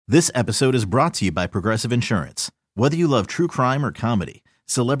This episode is brought to you by Progressive Insurance. Whether you love true crime or comedy,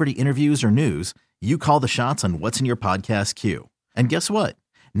 celebrity interviews or news, you call the shots on what's in your podcast queue. And guess what?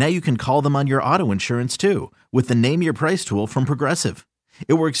 Now you can call them on your auto insurance too with the Name Your Price tool from Progressive.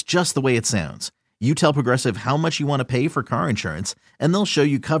 It works just the way it sounds. You tell Progressive how much you want to pay for car insurance, and they'll show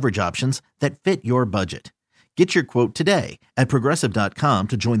you coverage options that fit your budget. Get your quote today at Progressive.com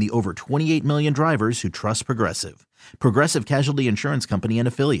to join the over 28 million drivers who trust Progressive. Progressive Casualty Insurance Company and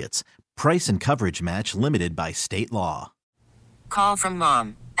Affiliates. Price and coverage match limited by state law. Call from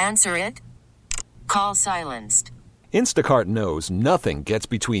mom. Answer it. Call silenced. Instacart knows nothing gets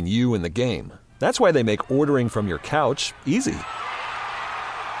between you and the game. That's why they make ordering from your couch easy.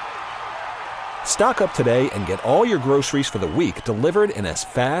 Stock up today and get all your groceries for the week delivered in as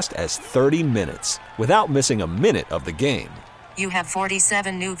fast as 30 minutes without missing a minute of the game. You have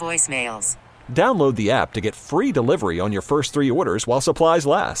 47 new voicemails. Download the app to get free delivery on your first 3 orders while supplies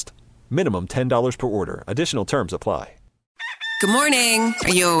last. Minimum $10 per order. Additional terms apply. Good morning. Are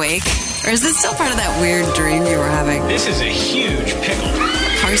you awake? Or is this still part of that weird dream you were having? This is a huge pickle.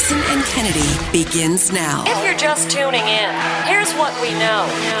 Carson and Kennedy begins now. If you're just tuning in, here's what we know.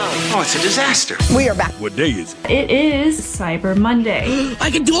 Oh, it's a disaster. We are back. What day is it? It is Cyber Monday.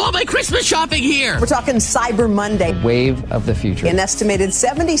 I can do all my Christmas shopping here. We're talking Cyber Monday. Wave of the future. An estimated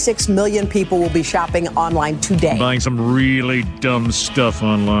 76 million people will be shopping online today. Buying some really dumb stuff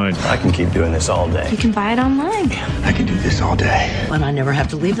online. I can keep doing this all day. You can buy it online. Yeah, I can do this all day. But I never have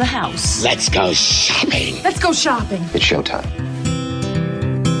to leave the house. Let's go shopping. Let's go shopping. It's showtime.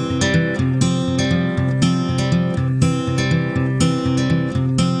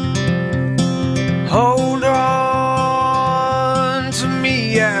 Hold on to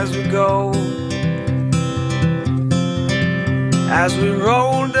me as we go, as we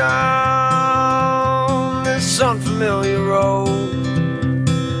roll down this unfamiliar road.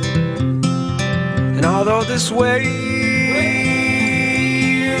 And although this wave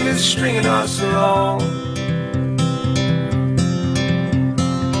is stringing us along,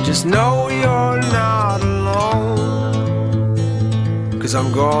 just know you're not alone. 'Cause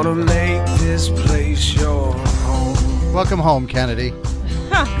I'm gonna make this place your home. Welcome home, Kennedy.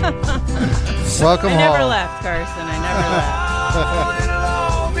 Welcome home. I never left, Carson. I never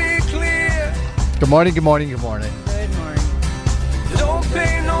left. Good morning, good morning, good morning. Good morning. Don't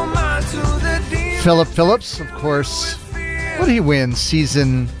pay no mind to the Philip Phillips, of course. What did he win? Is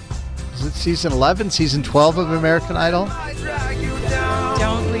it season 11, season 12 of American Idol?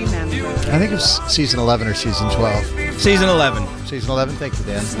 Don't remember. I think it's season 11 or season 12. Season 11. Season 11. Thank you,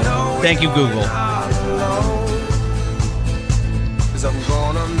 Dan. Thank you, Google.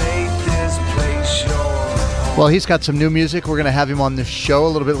 Well, he's got some new music. We're going to have him on the show a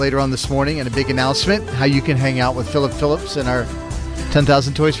little bit later on this morning, and a big announcement, how you can hang out with Philip Phillips and our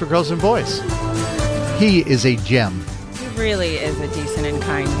 10,000 Toys for Girls and Boys. He is a gem. He really is a decent and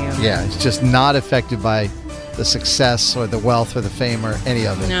kind human. Yeah, he's just not affected by the success or the wealth or the fame or any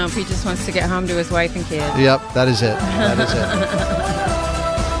of it. No, if he just wants to get home to his wife and kids. Yep, that is it. That is it.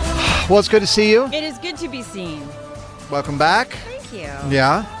 Well, it's good to see you. It is good to be seen. Welcome back. Thank you.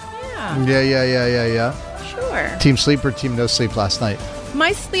 Yeah? Yeah. Sure. Team sleep or team no sleep last night?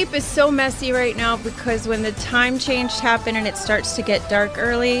 My sleep is so messy right now because when the time change happened and it starts to get dark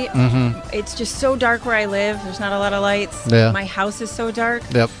early, it's just so dark where I live. There's not a lot of lights. Yeah. My house is so dark.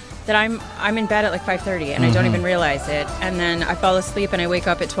 Yep. That I'm in bed at like 5:30 and I don't even realize it. And then I fall asleep and I wake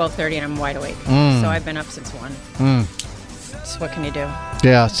up at 12:30 and I'm wide awake. So I've been up since 1. So what can you do?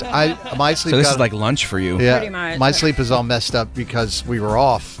 Yeah, my sleep. So this is like lunch for you. Yeah, pretty much. My sleep is all messed up because we were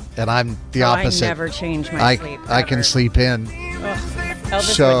off, and I'm the opposite. I never change my sleep. I can sleep in.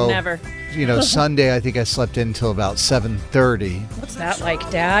 Elvis would never. Sunday I think I slept in until about 7:30. What's that like,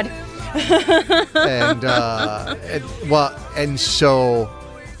 Dad? And so.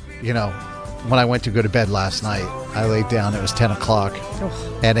 When I went to go to bed last night, I laid down, it was 10 o'clock,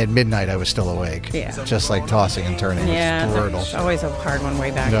 and at midnight I was still awake. Yeah. Just like tossing and turning. Yeah, it was brutal. It's always a hard one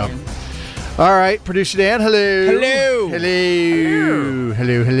way back in. All right, Producer Dan, hello. Hello. Hello.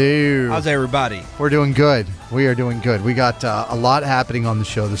 Hello, hello. How's everybody? We're doing good. We are doing good. We got a lot happening on the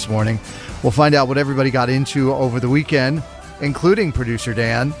show this morning. We'll find out what everybody got into over the weekend, including Producer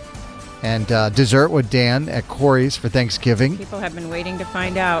Dan. And dessert with Dan at Corey's for Thanksgiving. People have been waiting to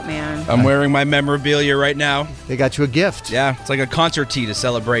find out, man. I'm wearing my memorabilia right now. They got you a gift. Yeah, it's like a concert tee to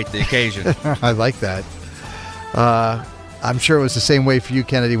celebrate the occasion. I like that. I'm sure it was the same way for you,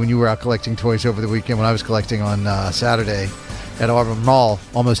 Kennedy, when you were out collecting toys over the weekend. When I was collecting on Saturday at Auburn Mall,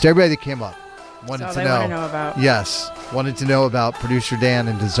 almost everybody that came up wanted That's to all know. I want to know about. Yes, wanted to know about Producer Dan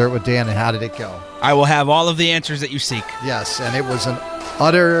and Dessert with Dan and how did it go? I will have all of the answers that you seek. Yes, and it was an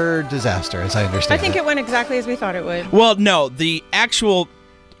utter disaster, as I understand. I think it went exactly as we thought it would. Well, no, the actual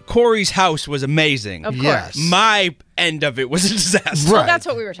Corey's house was amazing. Of course. Yes. My end of it was a disaster. Well, Right. that's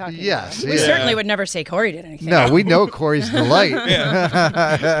what we were talking Yes, about. We yeah. certainly would never say Corey did anything. No, we know Corey's the light.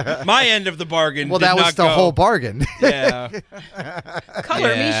 My end of the bargain. Well, did that was not the go. whole bargain. Yeah.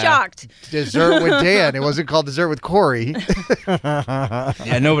 Color me Yeah. shocked. Dessert with Dan. It wasn't called Dessert with Corey.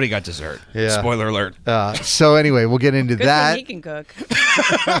 Yeah, nobody got dessert. Yeah. Spoiler alert. So anyway, we'll get into Good that. thing he can cook.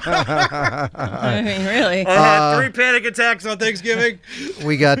 I mean, really. I had 3 panic attacks on Thanksgiving.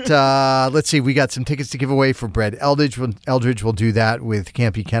 We got, let's see, we got some tickets to give away for Brett Eldridge. Eldridge will do that with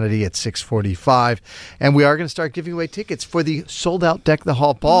Campy Kennedy at 6:45. And we are going to start giving away tickets for the sold-out Deck the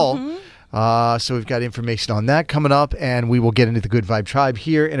Hall Ball. So we've got information on that coming up, and we will get into the Good Vibe Tribe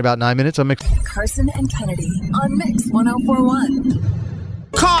here in about 9 minutes on Mix. Carson and Kennedy on Mix 104.1.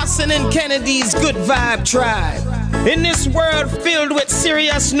 Carson and Kennedy's Good Vibe Tribe. In this world filled with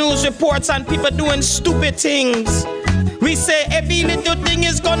serious news reports and people doing stupid things, we say every little thing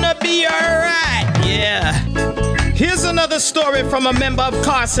is gonna be alright. Yeah. Here's another story from a member of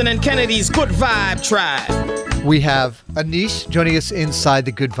Carson and Kennedy's Good Vibe Tribe. We have Anish joining us inside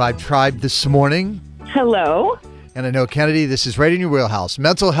the Good Vibe Tribe this morning. Hello. And I know, Kennedy, this is right in your wheelhouse.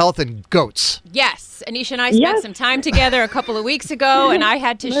 Mental health and goats. Yes. Anisha and I spent some time together a couple of weeks ago, and I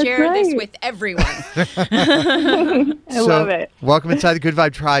had to share this with everyone. I love it. Welcome inside the Good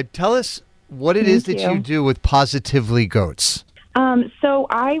Vibe Tribe. Tell us what it is that you do with Positively Goats. So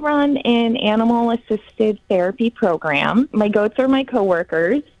I run an animal-assisted therapy program. My goats are my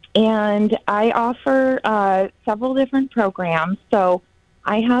coworkers, and I offer several different programs. So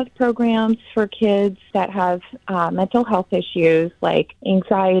I have programs for kids that have mental health issues like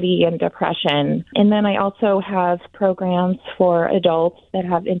anxiety and depression. And then I also have programs for adults that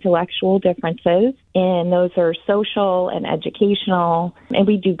have intellectual differences, and those are social and educational. And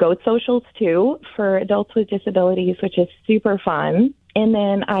we do goat socials too for adults with disabilities, which is super fun. And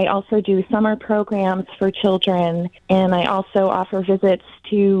then I also do summer programs for children, and I also offer visits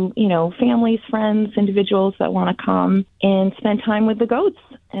to, families, friends, individuals that want to come and spend time with the goats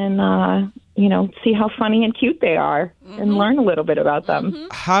and, see how funny and cute they are and learn a little bit about them.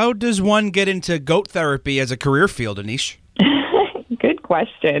 How does one get into goat therapy as a career field, Anish? Good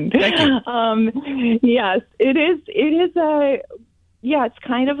question. Thank you. Yes, it is. It's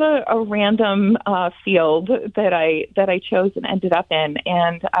kind of a random field that I chose and ended up in,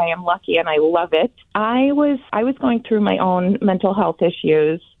 and I am lucky and I love it. I was going through my own mental health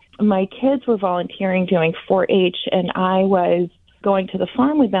issues. My kids were volunteering doing 4-H, and I was going to the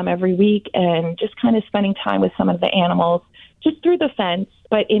farm with them every week and just kind of spending time with some of the animals just through the fence.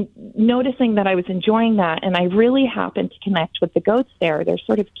 But in noticing that I was enjoying that, and I really happened to connect with the goats there. They're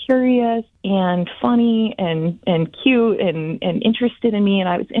sort of curious and funny and cute and interested in me, and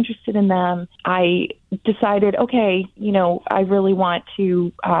I was interested in them. I decided, okay, I really want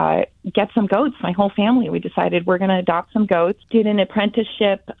to get some goats. My whole family, we decided we're going to adopt some goats. Did an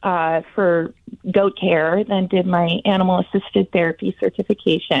apprenticeship for goat care, then did my animal-assisted therapy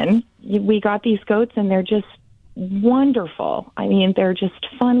certification. We got these goats, and they're just wonderful. I mean, they're just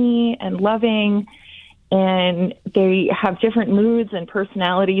funny and loving, and they have different moods and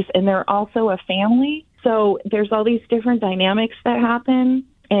personalities, and they're also a family. So there's all these different dynamics that happen.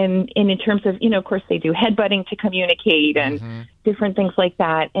 And in terms of, of course, they do headbutting to communicate and different things like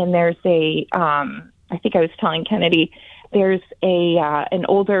that. And there's I think I was telling Kennedy, there's an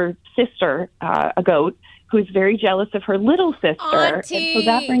older sister, a goat, who's very jealous of her little sister. Auntie. And so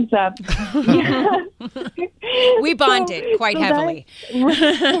that brings up... We bonded quite heavily.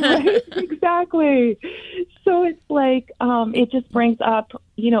 Right, exactly. So it's like, it just brings up,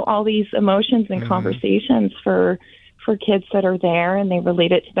 all these emotions and conversations for kids that are there, and they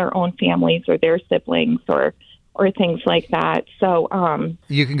relate it to their own families or their siblings or things like that. So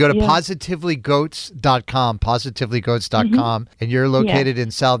you can go to positivelygoats.com, positivelygoats.com, and you're located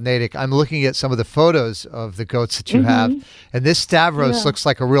in South Natick. I'm looking at some of the photos of the goats that you have, and this Stavros looks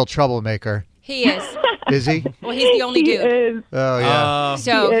like a real troublemaker. He is. Is he? Well, he's the only dude. Is. Oh, yeah.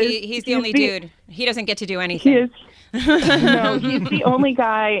 So he's the only dude. He doesn't get to do anything. He is. No, he's the only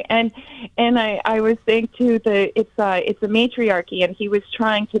guy, and I was saying too that it's a matriarchy, and he was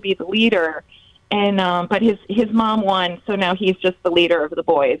trying to be the leader, and but his mom won, so now he's just the leader of the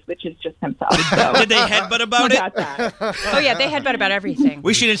boys, which is just himself. So. Did they headbutt about it? Oh yeah, they headbutt about everything.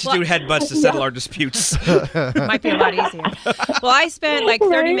 We should institute headbutts to settle our disputes. Might be a lot easier. Well, I spent like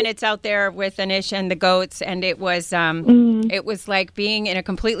 30 minutes out there with Anish and the goats, and it was like being in a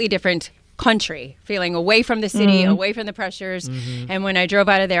completely different country, feeling away from the city, away from the pressures. And when I drove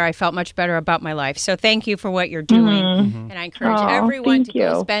out of there, I felt much better about my life. So thank you for what you're doing. And I encourage everyone to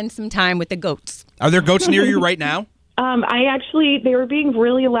go spend some time with the goats. Are there goats near you right now? They were being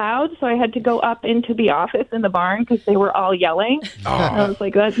really loud, so I had to go up into the office in the barn because they were all yelling. I was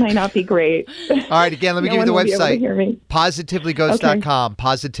like, that might not be great. All right, again, let me give you the website. Positivelygoats.com.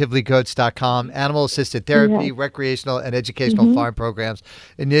 Positivelygoats.com. Animal-assisted therapy, recreational, and educational farm programs.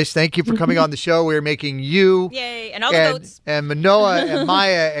 And Nish, thank you for coming on the show. We're making you and all the goats. And Manoa and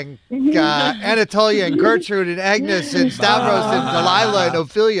Maya and Anatolia and Gertrude and Agnes and Stavros and Delilah and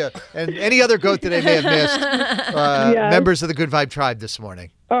Ophelia and any other goat that I may have missed. Members of the Good Vibe Tribe this morning.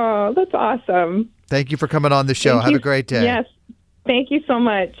 Oh, that's awesome. Thank you for coming on the show. Have a great day. Yes. Thank you so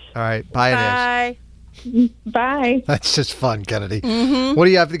much. All right. Bye, Bye. Bye. That's just fun, Kennedy. What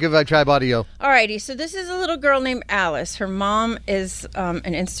do you have for the Good Vibe Tribe audio? All righty. So this is a little girl named Alice. Her mom is an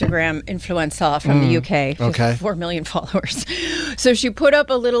Instagram influencer from the UK. She has 4 million followers. So she put up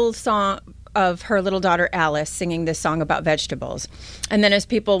a little song of her little daughter Alice singing this song about vegetables. And then as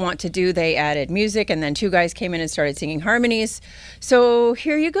people want to do, they added music, and then 2 guys came in and started singing harmonies. So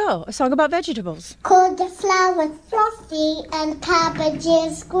here you go, a song about vegetables. Cauliflower fluffy and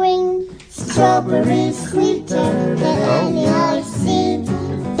cabbages green, strawberries sweeter than any I've seen,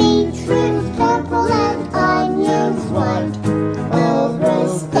 beetroot purple and onions white, all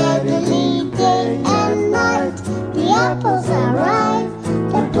grow steadily day and night. The apples are ripe,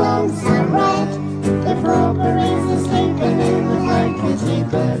 the plums are red, the blueberries are sleeping in the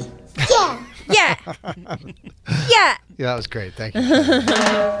handkerchief bed. Yeah, that was great. Thank you.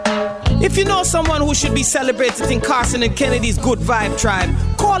 If you know someone who should be celebrated in Carson and Kennedy's Good Vibe Tribe,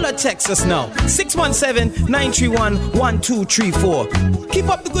 call or text us now. 617-931-1234. Keep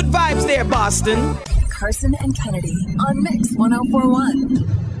up the good vibes there, Boston. Carson and Kennedy on Mix 1041.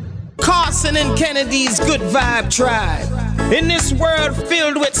 Carson and Kennedy's Good Vibe Tribe. In this world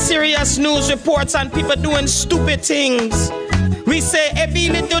filled with serious news reports and people doing stupid things, we say every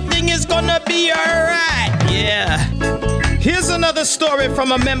little thing is gonna be alright. Yeah. Here's another story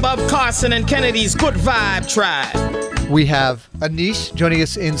from a member of Carson and Kennedy's Good Vibe Tribe. We have Anish joining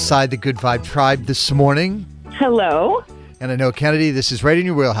us inside the Good Vibe Tribe this morning. Hello. And I know, Kennedy, this is right in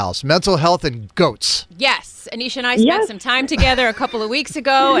your wheelhouse. Mental health and goats. Yes. Anisha and I spent some time together a couple of weeks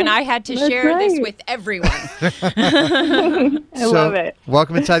ago, and I had to share this with everyone. I love it.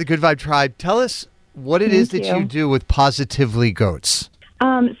 Welcome inside the Good Vibe Tribe. Tell us what it is that you do with Positively Goats.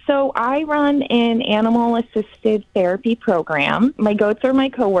 So I run an animal-assisted therapy program. My goats are my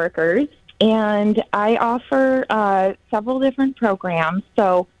coworkers, and I offer several different programs.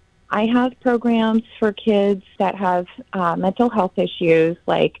 So I have programs for kids that have mental health issues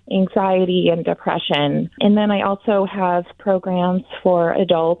like anxiety and depression. And then I also have programs for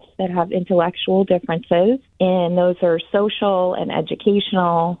adults that have intellectual differences. And those are social and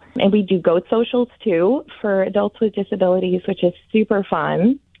educational. And we do goat socials too for adults with disabilities, which is super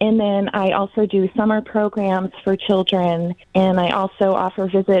fun. And then I also do summer programs for children, and I also offer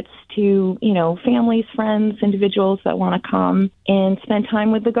visits to, families, friends, individuals that want to come and spend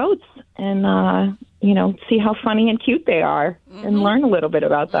time with the goats and, see how funny and cute they are and learn a little bit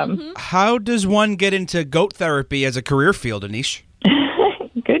about them. How does one get into goat therapy as a career field, Anish?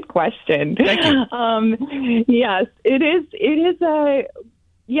 Good question. Thank you. Yes, it is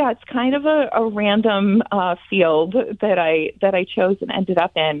it's kind of a random field that I chose and ended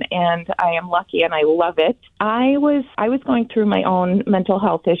up in, and I am lucky and I love it. I was going through my own mental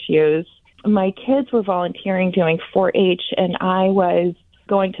health issues. My kids were volunteering doing 4-H, and I was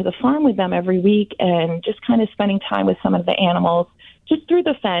going to the farm with them every week and just kind of spending time with some of the animals just through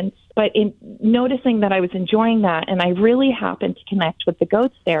the fence. But in noticing that I was enjoying that, and I really happened to connect with the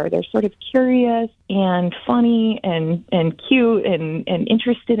goats there. They're sort of curious and funny and cute and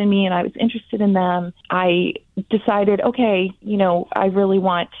interested in me, and I was interested in them. I decided, okay, I really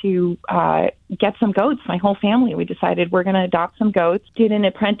want to get some goats. My whole family, we decided we're going to adopt some goats. Did an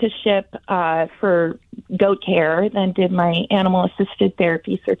apprenticeship for goat care, then did my animal-assisted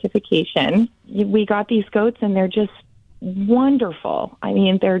therapy certification. We got these goats, and they're just wonderful. I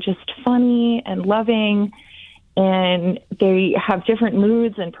mean, they're just funny and loving, and they have different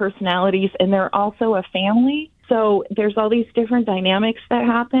moods and personalities, and they're also a family. So there's all these different dynamics that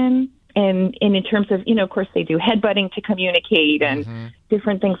happen. And in terms of, of course, they do headbutting to communicate and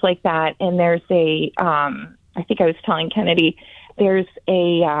different things like that. And there's I think I was telling Kennedy, there's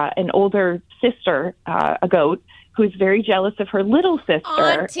an older sister, a goat, who's very jealous of her little sister.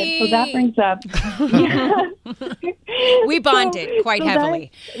 Auntie. And so that brings up... We bonded quite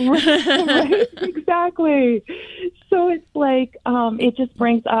heavily. Right, exactly. So it's like, it just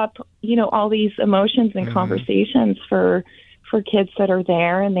brings up, all these emotions and conversations for kids that are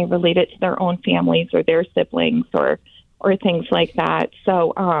there, and they relate it to their own families or their siblings or things like that.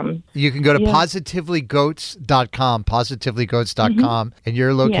 So you can go to positivelygoats.com, positivelygoats.com, and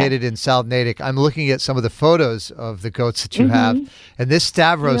you're located in South Natick. I'm looking at some of the photos of the goats that you have, and this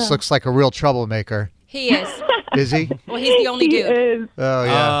Stavros looks like a real troublemaker. He is. Is he? Well, he's the only dude. Is. Oh,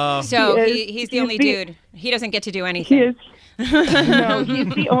 yeah. So he's the only dude. He doesn't get to do anything. He is. No,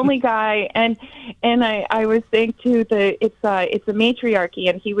 he's the only guy, and I was saying too that it's a matriarchy,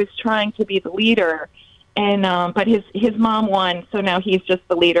 and he was trying to be the leader, and but his mom won, so now he's just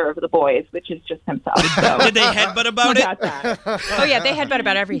the leader of the boys, which is just himself. So. Did they headbutt about it? Oh yeah, they headbutt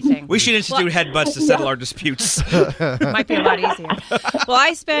about everything. We should institute headbutts to settle our disputes. Might be a lot easier. Well,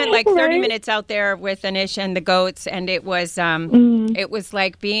 I spent like 30 minutes out there with Anish and the goats, and it was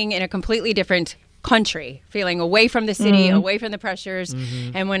like being in a completely different country, feeling away from the city, away from the pressures.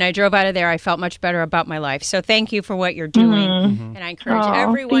 And when I drove out of there, I felt much better about my life. So thank you for what you're doing. And I encourage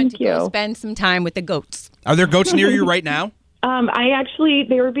everyone to go spend some time with the goats. Are there goats near you right now?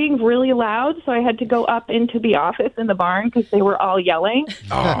 They were being really loud, so I had to go up into the office in the barn because they were all yelling.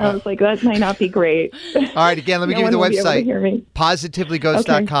 I was like, that might not be great. All right, again, let me give you the website.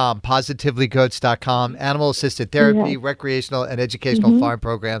 Positivelygoats.com, positivelygoats.com, animal-assisted therapy, recreational and educational farm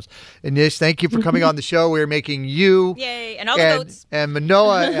programs. Anish, thank you for coming on the show. We're making you and all the goats. And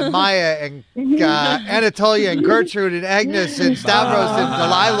Manoa and Maya and Anatolia and Gertrude and Agnes and Stavros and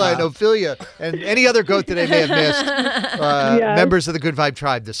Delilah and Ophelia and any other goat that I may have missed. Members of the Good Vibe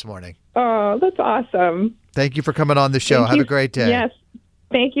Tribe this morning. Oh, that's awesome. Thank you for coming on the show. Have a great day. Yes.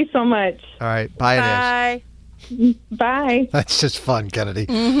 Thank you so much. All right. Bye, Anish. Bye. That's just fun, Kennedy.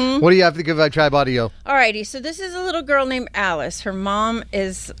 What do you have for the Good Vibe Tribe audio? All righty. So this is a little girl named Alice. Her mom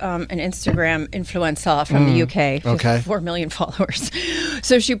is an Instagram influencer from the UK. Okay. 4 million followers.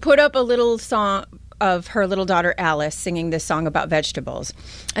 So she put up a little song of her little daughter Alice singing this song about vegetables.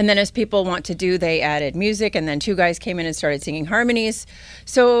 And then as people want to do, they added music, and then 2 guys came in and started singing harmonies.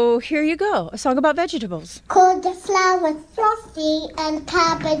 So here you go, a song about vegetables. Cauliflower fluffy and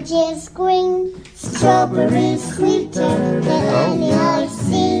cabbages green, strawberries sweeter than any I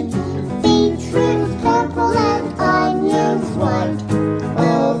see, beetroot purple and onions white,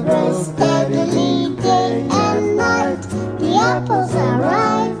 all grow steadily day and night. The apples are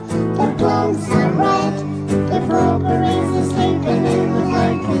ripe, the plums are red, the blueberries are sleeping in the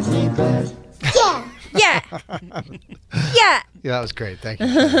light could keep it. Yeah. Yeah, that was great. Thank you.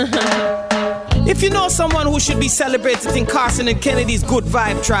 If you know someone who should be celebrated in Carson and Kennedy's Good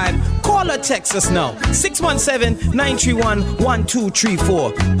Vibe Tribe, call or text us now.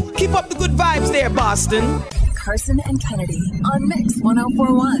 617-931-1234. Keep up the good vibes there, Boston. Carson and Kennedy on Mix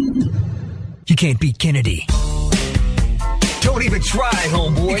 1041. You can't beat Kennedy. Don't even try,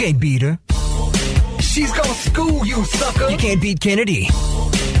 homeboy. You can't beat her. She's gonna school you, sucker. You can't beat Kennedy.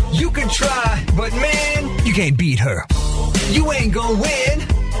 You can try, but man, you can't beat her. You ain't gonna win,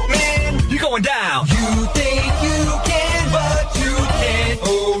 man. You're going down. You think you can, but you can't.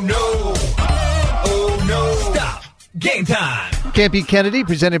 Oh no. Oh no. Stop. Game time. Can't Beat Kennedy,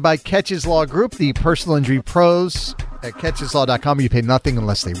 presented by Catches Law Group, the personal injury pros at catcheslaw.com. You pay nothing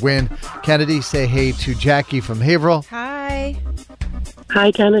unless they win. Kennedy, say hey to Jackie from Haverhill. Hi.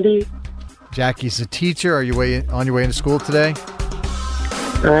 Hi, Kennedy. Jackie's a teacher. Are you on your way into school today?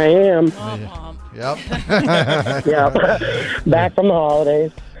 I am. Yep. Yep. Back from the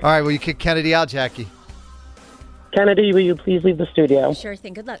holidays. All right, will you kick Kennedy out, Jackie? Kennedy, will you please leave the studio? Sure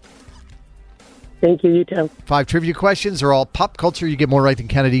thing. Good luck. Thank you. You too. 5 trivia questions are all pop culture. You get more right than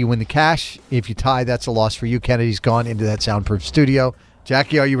Kennedy, you win the cash. If you tie, that's a loss for you. Kennedy's gone into that soundproof studio.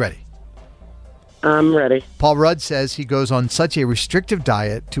 Jackie, are you ready? I'm ready. Paul Rudd says he goes on such a restrictive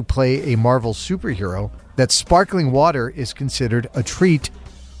diet to play a Marvel superhero that sparkling water is considered a treat.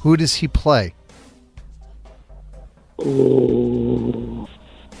 Who does he play? Ooh.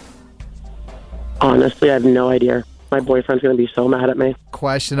 Honestly, I have no idea. My boyfriend's going to be so mad at me.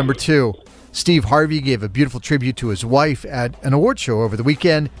 Question number 2. Steve Harvey gave a beautiful tribute to his wife at an award show over the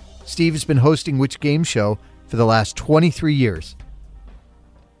weekend. Steve has been hosting which game show for the last 23 years?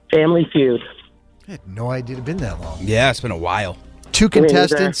 Family Feud. I had no idea it had been that long. Yeah, it's been a while. 2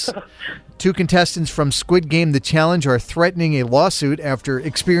 contestants from Squid Game The Challenge are threatening a lawsuit after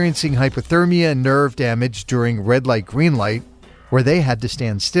experiencing hypothermia and nerve damage during red light, green light, where they had to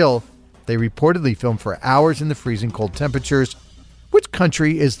stand still. They reportedly filmed for hours in the freezing cold temperatures. Which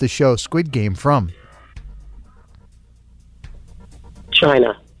country is the show Squid Game from?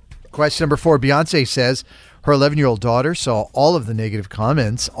 China. Question number 4. Beyonce says her 11-year-old daughter saw all of the negative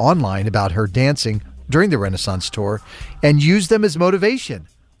comments online about her dancing during the Renaissance tour and used them as motivation.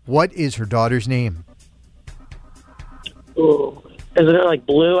 What is her daughter's name? Ooh. Isn't it like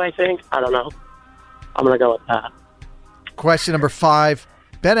Blue, I think? I don't know. I'm going to go with that. Question number 5.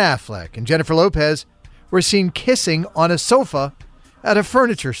 Ben Affleck and Jennifer Lopez were seen kissing on a sofa at a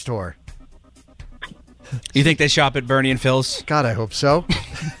furniture store. You think they shop at Bernie and Phil's? God, I hope so.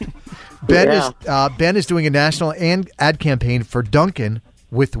 Ben is doing a national ad campaign for Dunkin'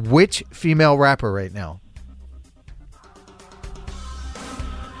 with which female rapper right now?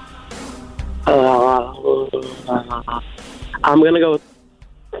 I'm going to go with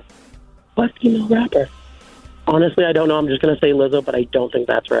what female rapper? Honestly, I don't know. I'm just going to say Lizzo, but I don't think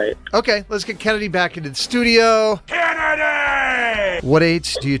that's right. Okay, let's get Kennedy back into the studio. Kennedy! What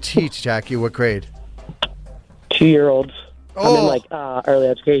age do you teach, Jackie? What grade? 2-year-olds. Oh. I'm in early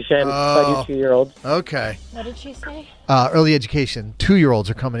education. So I do 2-year-olds. Okay. What did she say? Early education. 2-year-olds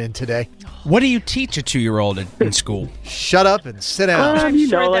are coming in today. What do you teach a 2-year-old in school? Shut up and sit down. I'm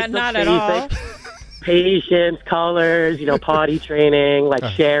sure that not at all. Patience, colors, potty training, like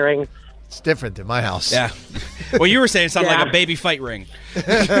sharing. It's different in my house. Yeah. Well, you were saying something like a baby fight ring.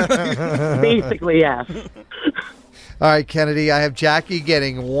 Basically, yeah. All right, Kennedy, I have Jackie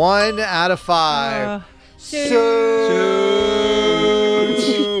getting 1 out of 5. Suit.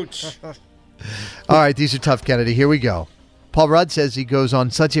 All right, these are tough, Kennedy. Here we go. Paul Rudd says he goes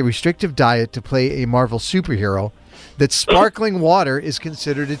on such a restrictive diet to play a Marvel superhero that sparkling water is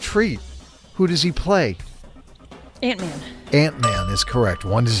considered a treat. Who does he play? Ant-Man. Ant-Man is correct.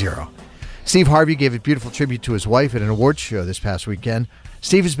 1-0. Steve Harvey gave a beautiful tribute to his wife at an awards show this past weekend.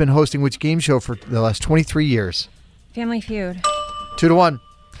 Steve has been hosting which game show for the last 23 years? Family Feud. 2-1.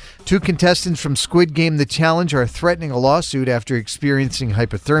 2 contestants from Squid Game The Challenge are threatening a lawsuit after experiencing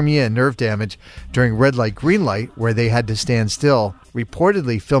hypothermia and nerve damage during red light, green light, where they had to stand still,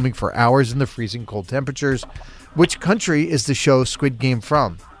 reportedly filming for hours in the freezing cold temperatures. Which country is the show Squid Game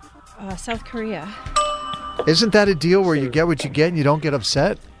from? South Korea. Isn't that a deal where you get what you get and you don't get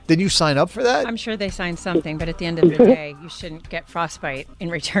upset? Did you sign up for that? I'm sure they signed something, but at the end of the day, you shouldn't get frostbite in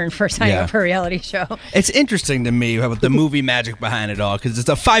return for signing up for a reality show. It's interesting to me about the movie magic behind it all, because it's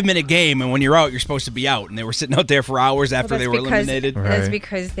a 5-minute game, and when you're out, you're supposed to be out. And they were sitting out there for hours after they were eliminated. That's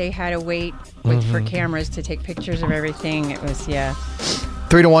because they had to wait for cameras to take pictures of everything. It was,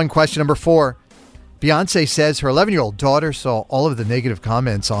 3-1. Question number 4. Beyonce says her 11-year-old daughter saw all of the negative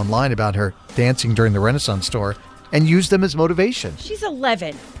comments online about her dancing during the Renaissance tour and used them as motivation. She's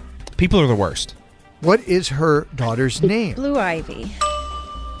 11. People are the worst. What is her daughter's name? Blue Ivy.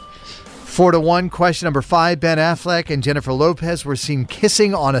 4-1. Question number 5. Ben Affleck and Jennifer Lopez were seen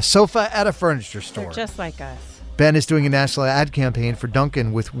kissing on a sofa at a furniture store. They're just like us. Ben is doing a national ad campaign for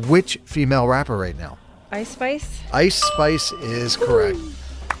Dunkin' with which female rapper right now? Ice Spice? Ice Spice is correct.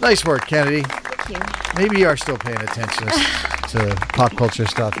 Nice work, Kennedy. Thank you. Maybe you are still paying attention to pop culture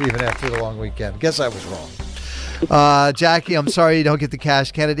stuff even after the long weekend. Guess I was wrong. Jackie, I'm sorry you don't get the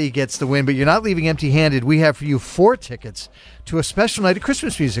cash. Kennedy gets the win, but you're not leaving empty-handed. We have for you 4 tickets to a special night of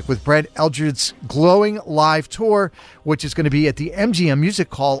Christmas music with Brett Eldredge's glowing live tour, which is going to be at the MGM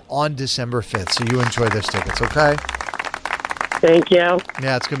Music Hall on December 5th. So you enjoy those tickets, okay? Thank you.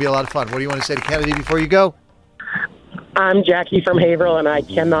 Yeah, it's going to be a lot of fun. What do you want to say to Kennedy before you go? I'm Jackie from Haverhill, and I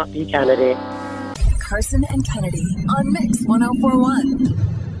cannot be Kennedy. Carson and Kennedy on Mix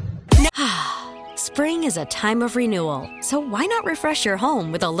 104.1. Spring is a time of renewal, so why not refresh your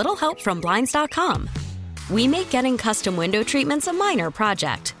home with a little help from Blinds.com? We make getting custom window treatments a minor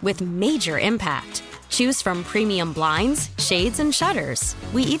project with major impact. Choose from premium blinds, shades, and shutters.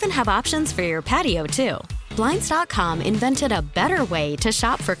 We even have options for your patio, too. Blinds.com invented a better way to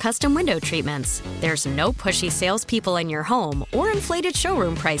shop for custom window treatments. There's no pushy salespeople in your home or inflated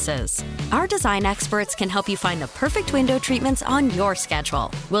showroom prices. Our design experts can help you find the perfect window treatments on your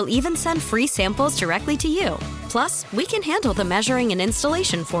schedule. We'll even send free samples directly to you. Plus, we can handle the measuring and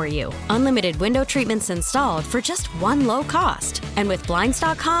installation for you. Unlimited window treatments installed for just one low cost. And with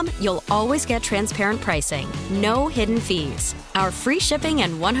Blinds.com, you'll always get transparent pricing. No hidden fees. Our free shipping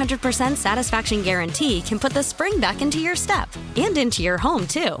and 100% satisfaction guarantee can put the spring back into your step and into your home,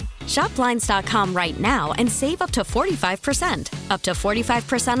 too. Shop Blinds.com right now and save up to 45%. Up to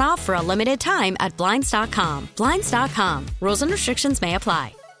 45% off for a limited time at Blinds.com. Blinds.com. Rules and restrictions may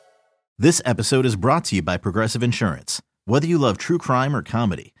apply. This episode is brought to you by Progressive Insurance. Whether you love true crime or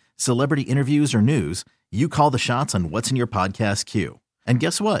comedy, celebrity interviews or news, you call the shots on what's in your podcast queue. And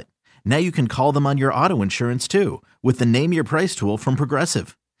guess what? Now you can call them on your auto insurance, too, with the Name Your Price tool from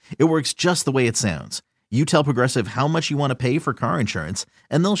Progressive. It works just the way it sounds. You tell Progressive how much you want to pay for car insurance,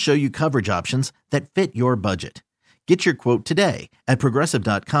 and they'll show you coverage options that fit your budget. Get your quote today at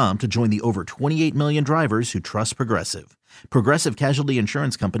Progressive.com to join the over 28 million drivers who trust Progressive. Progressive Casualty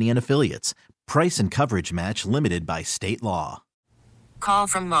Insurance Company and Affiliates. Price and coverage match limited by state law. Call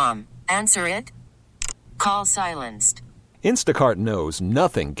from mom. Answer it. Call silenced. Instacart knows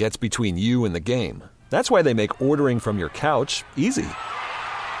nothing gets between you and the game. That's why they make ordering from your couch easy.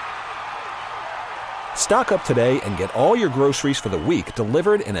 Stock up today and get all your groceries for the week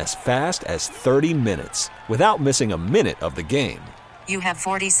delivered in as fast as 30 minutes without missing a minute of the game. You have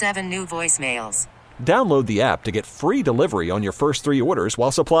 47 new voicemails. Download the app to get free delivery on your first 3 orders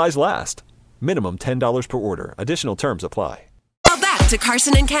while supplies last. Minimum $10 per order. Additional terms apply. Now back to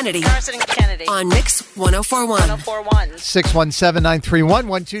Carson and Kennedy. On Mix 1041.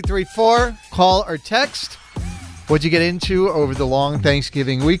 617-931-1234. Call or text. What'd you get into over the long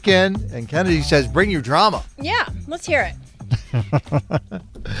Thanksgiving weekend? And Kennedy says, bring your drama. Yeah, let's hear it.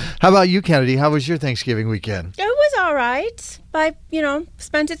 How about you, Kennedy? How was your Thanksgiving weekend? It was all right. I,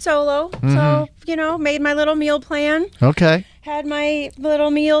 spent it solo. Mm-hmm. So, made my little meal plan. Okay. Had my little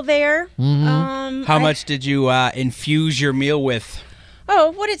meal there. Mm-hmm. How much did you infuse your meal with?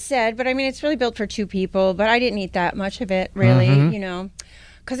 Oh, what it said. But, it's really built for 2 people. But I didn't eat that much of it, really,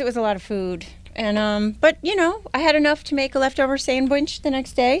 because it was a lot of food. And, but, I had enough to make a leftover sandwich the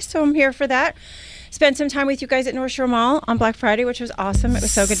next day, so I'm here for that. Spent some time with you guys at North Shore Mall on Black Friday, which was awesome. It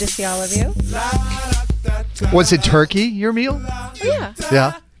was so good to see all of you. Was it turkey, your meal? Oh, yeah.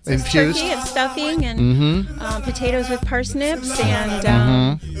 Yeah. Infused? Turkey and stuffing and potatoes with parsnips and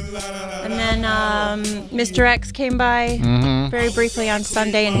then Mr. X came by very briefly on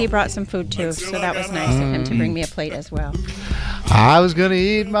Sunday and he brought some food too, so that was nice of him to bring me a plate as well. I was going to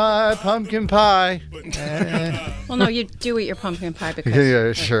eat my pumpkin pie. Well, no, you do eat your pumpkin pie because...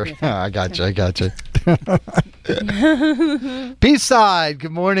 Yeah, sure. I got you. Peace side,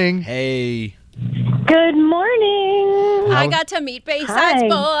 good morning. Hey. Good morning. I got to meet Bayside's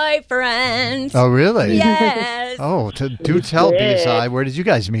boyfriend. Oh, really? Yes. Oh, do tell B-side. Where did you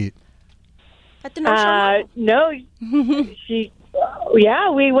guys meet? At the North Shore Mall. No,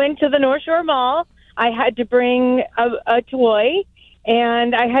 we went to the North Shore Mall. I had to bring a toy,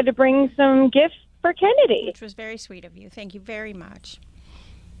 and I had to bring some gifts for Kennedy. Which was very sweet of you. Thank you very much.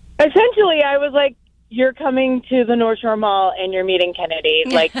 Essentially, I was like, you're coming to the North Shore Mall and you're meeting Kennedy.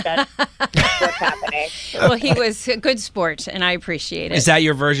 Like, that's what's happening. Well, he was a good sport, and I appreciate it. Is that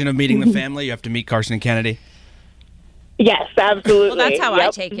your version of meeting the family? You have to meet Carson and Kennedy? Yes, absolutely. Well, that's how I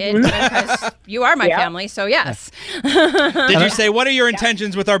take it, because you are my family, so yes. Did you say, what are your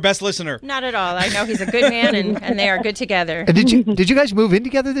intentions with our best listener? Not at all. I know he's a good man, and they are good together. And did you guys move in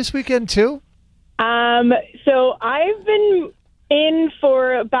together this weekend, too? So I've been in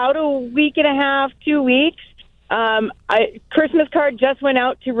for about a week and a half, 2 weeks. Christmas card just went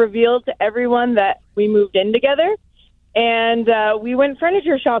out to reveal to everyone that we moved in together. And we went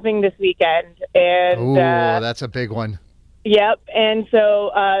furniture shopping this weekend. And that's a big one. Yep. And so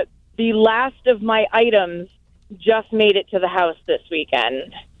the last of my items just made it to the house this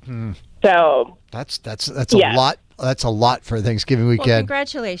weekend. So that's a lot. That's a lot for Thanksgiving weekend. Well,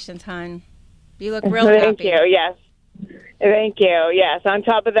 congratulations, hon. You look real happy. Thank you. Yes. Thank you. Yes. On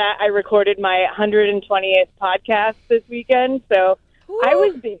top of that, I recorded my 120th podcast this weekend, so I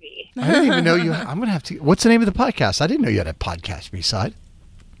was busy. I didn't even know you. I'm gonna have to. What's the name of the podcast? I didn't know you had a podcast beside.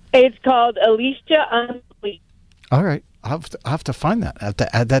 It's called Alicia Unleashed. All right, I have to find that. I have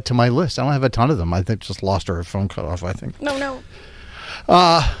to add that to my list. I don't have a ton of them. I think just lost her phone cut off. I think. No.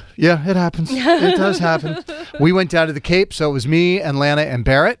 Yeah, it happens. It does happen. We went down to the Cape, so it was me and Lana and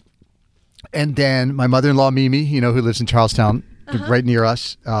Barrett. And then my mother-in-law, Mimi, who lives in Charlestown, right near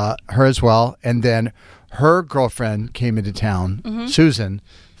us, her as well. And then her girlfriend came into town, Susan,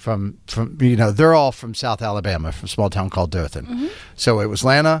 from they're all from South Alabama, from a small town called Dothan. So it was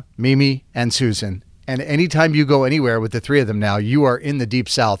Lana, Mimi, and Susan. And anytime you go anywhere with the 3 of them now, you are in the Deep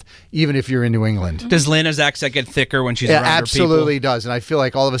South, even if you're in New England. Does Lana's accent get thicker when she's around her people? It absolutely does. And I feel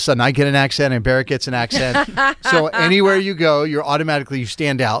like all of a sudden I get an accent and Barrett gets an accent. So anywhere you go, you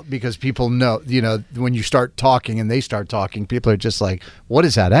stand out because people know, when you start talking and they start talking, people are just like, what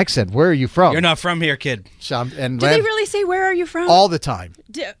is that accent? Where are you from? You're not from here, kid. So, do they really say, where are you from? All the time.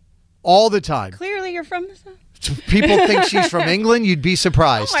 All the time. Clearly you're from the South. People think she's from England. You'd be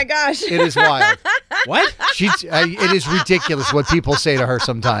surprised. Oh, my gosh. It is wild. What? It is ridiculous what people say to her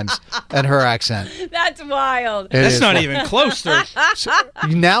sometimes and her accent. That's wild. That's not even close to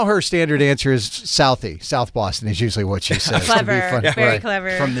Now her standard answer is Southie. South Boston is usually what she says. Clever. Very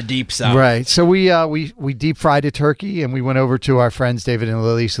clever. From the deep south. Right. So we deep fried a turkey and we went over to our friends David and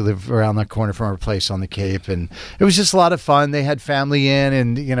Lily who live around the corner from our place on the Cape, and it was just a lot of fun. They had family in,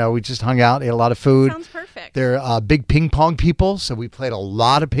 and we just hung out, ate a lot of food. Sounds perfect. They're big ping pong people, so we played a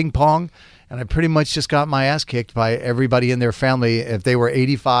lot of ping pong. And I pretty much just got my ass kicked by everybody in their family. If they were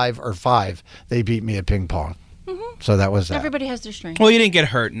 85 or 5, they beat me at ping pong. Mm-hmm. So that was that. Everybody has their strengths. Well, you didn't get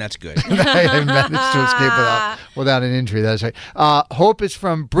hurt, and that's good. I managed to escape without an injury. That's right. Hope is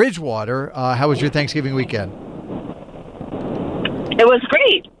from Bridgewater. How was your Thanksgiving weekend? It was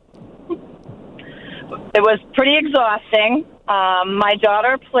great. It was pretty exhausting. My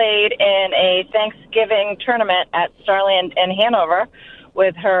daughter played in a Thanksgiving tournament at Starland in Hanover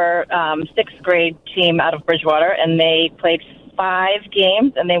with her 6th grade team out of Bridgewater, and they played 5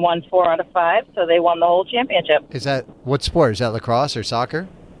 games, and they won 4 out of 5, so they won the whole championship. Is that what sport? Is that lacrosse or soccer?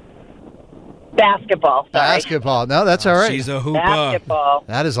 Basketball. Sorry. Basketball. No, that's all right. She's a hooper. Basketball.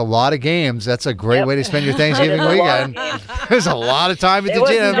 That is a lot of games. That's a great way to spend your Thanksgiving weekend. There's a lot of time at the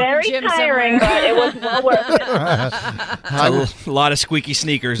gym. It was very tiring, but it was well worth it. A lot of squeaky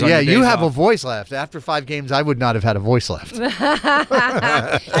sneakers. Yeah, you have a voice left. After 5 games, I would not have had a voice left.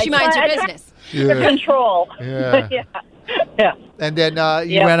 She minds her business. The control. Yeah. Yeah. And then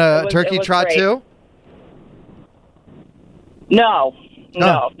you ran a turkey trot great. too? No.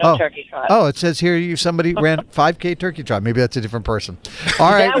 No turkey trot. Oh, it says here somebody ran 5K turkey trot. Maybe that's a different person.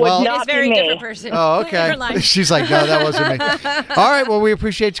 All right. That well, not it's a very me. different person. Oh, okay. She's like, no, that wasn't me. All right. Well, we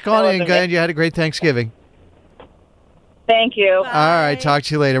appreciate you calling in, and you had a great Thanksgiving. Thank you. Bye. All right. Talk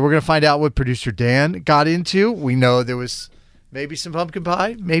to you later. We're going to find out what producer Dan got into. We know there was maybe some pumpkin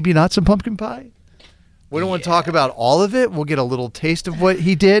pie, maybe not some pumpkin pie. We don't want to talk about all of it. We'll get a little taste of what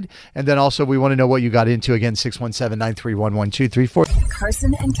he did. And then also we want to know what you got into. Again, 617-931-1234.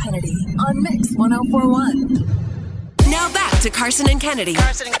 Carson and Kennedy on Mix 104.1. Now back to Carson and Kennedy.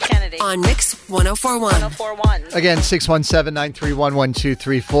 On Mix 104.1. Again,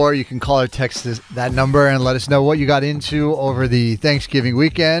 617-931-1234. You can call or text that number and let us know what you got into over the Thanksgiving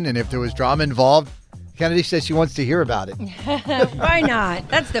weekend. And if there was drama involved, Kennedy says she wants to hear about it. Why not?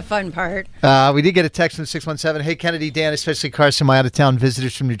 That's the fun part. We did get a text from 617. Hey, Kennedy, Dan, especially Carson, my out-of-town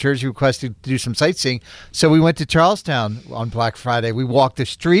visitors from New Jersey requested to do some sightseeing. So we went to Charlestown on Black Friday. We walked the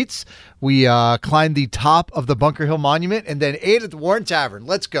streets. We climbed the top of the Bunker Hill Monument and then ate at the Warren Tavern.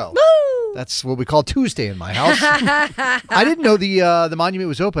 Let's go. Woo! That's what we call Tuesday in my house. I didn't know the monument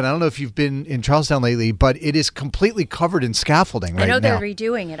was open. I don't know if you've been in Charlestown lately, but it is completely covered in scaffolding right now. I know they're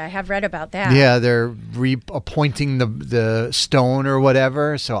redoing it. I have read about that. Yeah, they're reappointing the stone or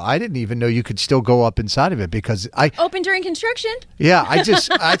whatever. So I didn't even know you could still go up inside of it because open during construction? Yeah,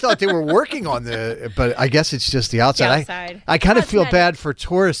 I thought they were working on but I guess it's just the outside. I kind of feel bad for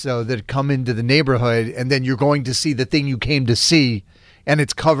tourists though that come into the neighborhood and then you're going to see the thing you came to see and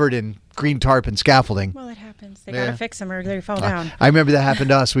it's covered in green tarp and scaffolding. Well, it happens. They got to fix them or they fall down. I remember that happened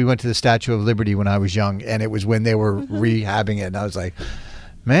to us. We went to the Statue of Liberty when I was young, and it was when they were rehabbing it. And I was like,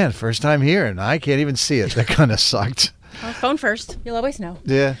 man, first time here, and I can't even see it. That kind of sucked. Well, phone first. You'll always know.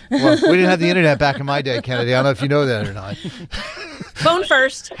 Yeah. Well, we didn't have the internet back in my day, Kennedy. I don't know if you know that or not. Phone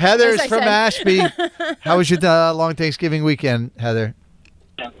first. Heather's from Ashby. How was your long Thanksgiving weekend, Heather?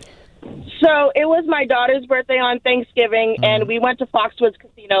 So it was my daughter's birthday on Thanksgiving, and we went to Foxwoods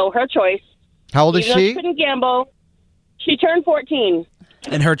Casino, her choice. How old is she? She couldn't gamble. She turned 14.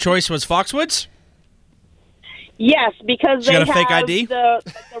 And her choice was Foxwoods? Yes, because she they got a have fake ID?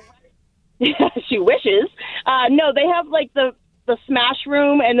 She wishes. No, they have like the Smash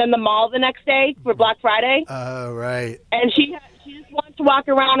Room and then the mall the next day for Black Friday. Oh, right. And she just wants to walk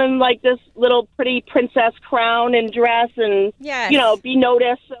around in like this little pretty princess crown and dress and, be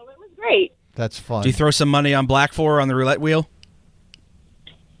noticed. So it was great. That's fun. Do you throw some money on black for her on the roulette wheel?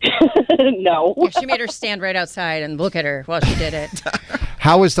 No. Yeah, she made her stand right outside and look at her while she did it.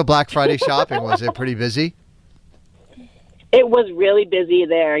 How was the Black Friday shopping? Was it pretty busy? It was really busy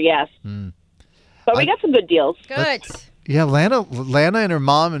there, yes. But we got some good deals. Good. Yeah, Lana and her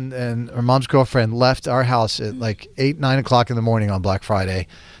mom and her mom's girlfriend left our house at like 8, 9 o'clock in the morning on Black Friday.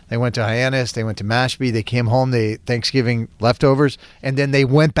 They went to Hyannis, they went to Mashpee, they came home, they ate Thanksgiving leftovers, and then they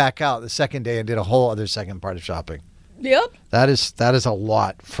went back out the second day and did a whole other second part of shopping. Yep. That is a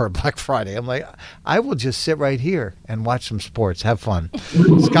lot for Black Friday. I'm like, I will just sit right here and watch some sports, have fun.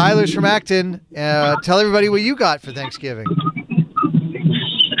 Skylar's from Acton. Tell everybody what you got for Thanksgiving.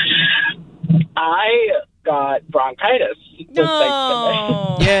 I got bronchitis.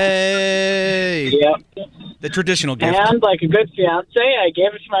 No. Yay! Yep. The traditional gift. And like a good fiance, I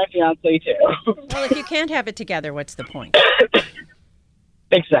gave it to my fiance too. Well, if you can't have it together, what's the point?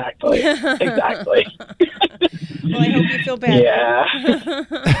 Exactly. Well, I hope you feel better. Yeah.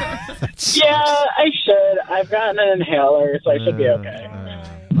 Yeah, I should. I've gotten an inhaler, so I should be okay.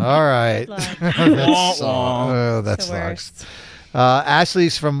 All right. That sucks.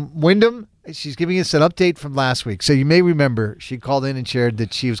 Ashley's from Wyndham. She's giving us an update from last week. So you may remember she called in and shared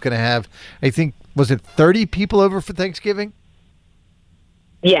that she was going to have, I think, was it 30 people over for Thanksgiving?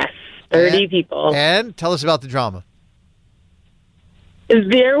 Yes, 30 people. And tell us about the drama.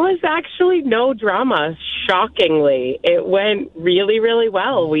 There was actually no drama, shockingly. It went really, really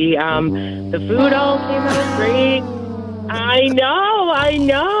well. We the food all came out great. I know. I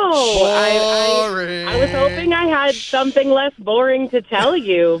was hoping I had something less boring to tell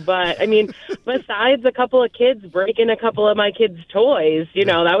you, but I mean, besides a couple of kids breaking a couple of my kids' toys,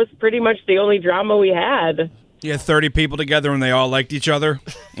 that was pretty much the only drama we had. You had 30 people together and they all liked each other?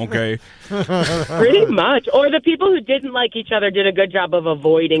 Okay. Pretty much. Or the people who didn't like each other did a good job of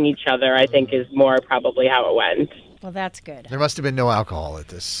avoiding each other, I think is more probably how it went. Well, that's good. There must have been no alcohol at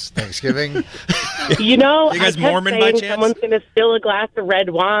this Thanksgiving. You guys Mormon by chance? Someone's going to spill a glass of red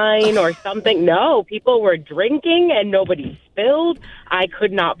wine or something. No, people were drinking and nobody spilled. I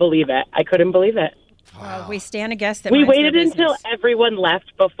could not believe it. I couldn't believe it. Wow. We stand a guest that we minds waited their until business. everyone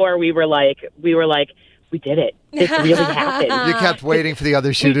left before we were like, we did it. This really happened. You kept waiting for the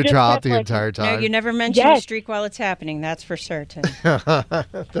other shoe to drop the entire time. No, you never mention your streak while it's happening. That's for certain.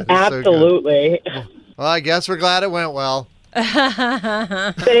 Absolutely. So well, I guess we're glad it went well.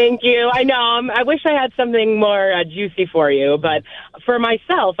 Thank you. I know. I wish I had something more juicy for you, but for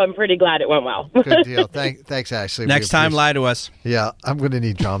myself, I'm pretty glad it went well. Good deal. Thanks, Ashley. Next time, lie to us. Yeah, I'm going to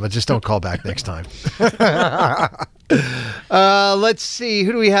need drama. Just don't call back next time. Let's see.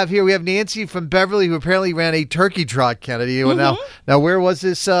 Who do we have here? We have Nancy from Beverly, who apparently ran a turkey trot, Kennedy. Mm-hmm. Now, where was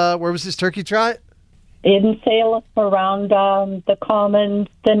this? Where was this turkey trot? In Salem, around the Commons,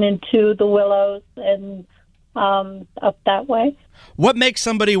 then into the Willows, and up that way. What makes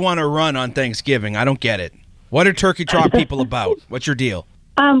somebody want to run on Thanksgiving? I don't get it. What are turkey trot people about? What's your deal?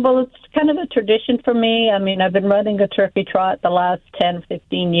 Well, it's kind of a tradition for me. I mean, I've been running a turkey trot the last 10,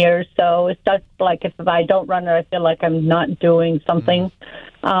 15 years, so it's just like if I don't run it, I feel like I'm not doing something.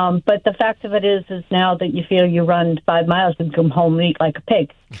 But the fact of it is now that you feel you run 5 miles and come home and eat like a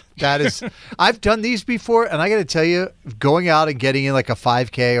pig. That is, I've done these before, and I got to tell you, going out and getting in like a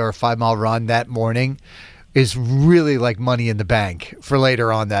 5K or a 5-mile run that morning is really like money in the bank for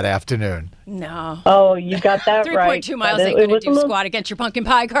later on that afternoon. No. Oh, you got that right. 3.2 miles ain't going to do squat against your pumpkin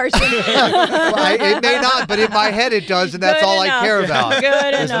pie, Carson. Well, it may not, but in my head it does, and that's Good all enough. I care about.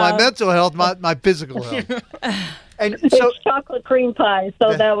 Good It's enough. my mental health, my physical health. And so it's chocolate cream pie,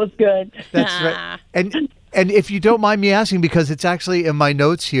 so that was good. That's right. And if you don't mind me asking, because it's actually in my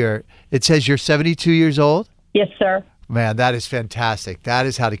notes here, it says you're 72 years old? Yes, sir. Man, that is fantastic. That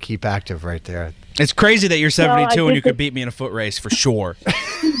is how to keep active right there. It's crazy that you're 72 and you could beat me in a foot race for sure.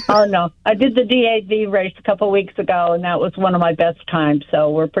 Oh, no. I did the DAV race a couple weeks ago, and that was one of my best times,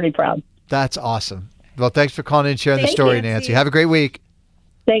 so we're pretty proud. That's awesome. Well, thanks for calling in and sharing the story, Nancy. Have a great week.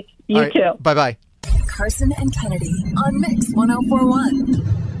 Thank you, too. Bye-bye. Carson and Kennedy on Mix 104.1.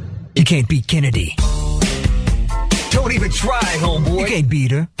 You can't beat Kennedy. Don't even try, homeboy. You can't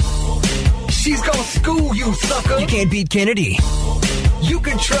beat her. She's gonna school you, sucker. You can't beat Kennedy. You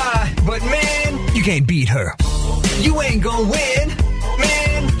can try, but man, you can't beat her. You ain't gonna win,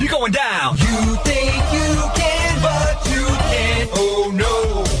 man. You're going down. You think you can, but you can't. Oh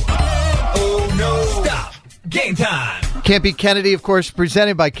no. Oh no. Stop. Game time. Can't Beat Kennedy, of course,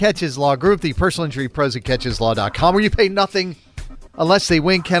 presented by Catches Law Group, the personal injury pros at CatchesLaw.com, where you pay nothing unless they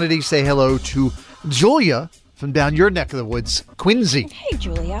win. Kennedy, say hello to Julia from down your neck of the woods, Quincy. Hey,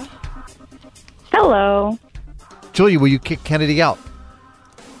 Julia. Hello. Julia, will you kick Kennedy out?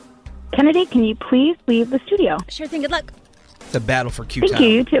 Kennedy, can you please leave the studio? Sure thing. Good luck. It's a battle for Q-Town. Thank you.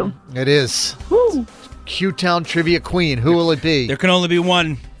 You too. It is. Woo. Q-Town Trivia Queen. Who will it be? There can only be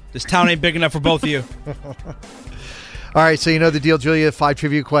one. This town ain't big enough for both of you. All right, so you know the deal, Julia. 5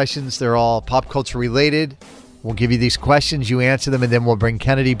 trivia questions. They're all pop culture related. We'll give you these questions. You answer them, and then we'll bring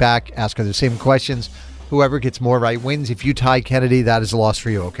Kennedy back, ask her the same questions. Whoever gets more right wins. If you tie Kennedy, that is a loss for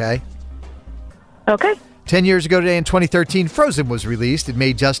you, okay? Okay. 10 years ago today in 2013, Frozen was released. It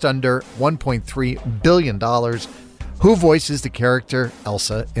made just under $1.3 billion. Who voices the character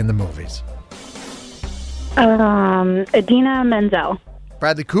Elsa in the movies? Idina Menzel.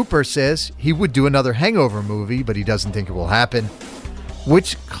 Bradley Cooper says he would do another Hangover movie, but he doesn't think it will happen.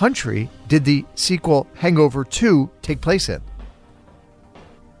 Which country did the sequel Hangover 2 take place in?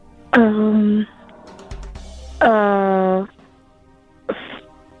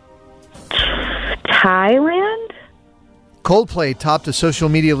 Thailand? Coldplay topped a social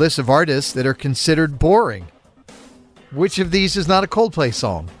media list of artists that are considered boring. Which of these is not a Coldplay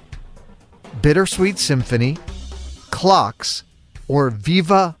song? Bittersweet Symphony, Clocks, or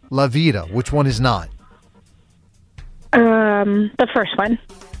Viva La Vida? Which one is not? The first one.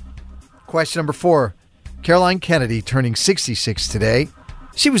 Question number 4. Caroline Kennedy turning 66 today.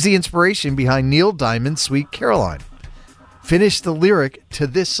 She was the inspiration behind Neil Diamond's Sweet Caroline. Finish the lyric to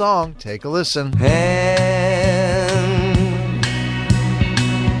this song. Take a listen. Hand,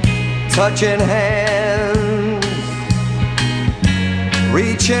 touching hands,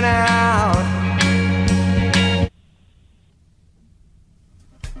 reaching out.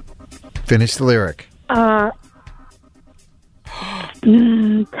 Finish the lyric.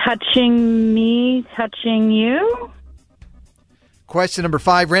 Touching me, touching you. Question number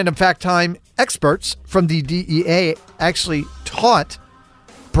 5, random fact time. Experts from the DEA actually taught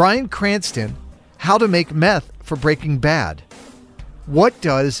Bryan Cranston how to make meth for Breaking Bad. What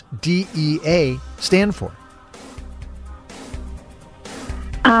does DEA stand for?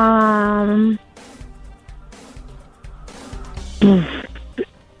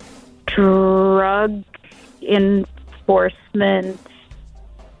 Drug Enforcement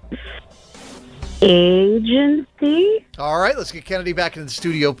Agency. All right, let's get Kennedy back into the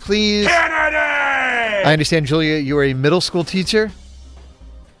studio, please. Kennedy! I understand, Julia, you are a middle school teacher?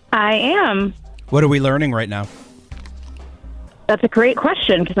 I am. What are we learning right now? That's a great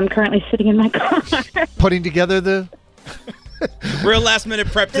question because I'm currently sitting in my car. Putting together the... Real last minute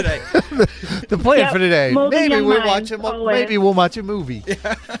prep today. the plan for today. Maybe we'll watch a movie.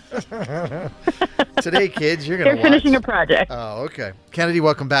 Yeah. Today, kids, you're going to watch. They're finishing a project. Oh, okay. Kennedy,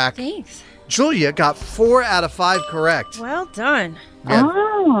 welcome back. Thanks. Julia got 4 out of 5 correct. Well done. Yeah.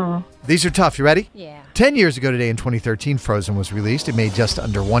 Oh. These are tough. You ready? Yeah. 10 years ago today in 2013, Frozen was released. It made just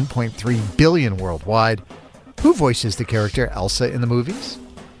under $1.3 billion worldwide. Who voices the character Elsa in the movies?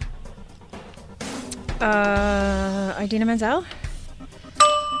 Idina Menzel.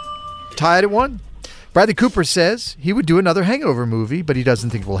 Tied at 1. Bradley Cooper says he would do another Hangover movie, but he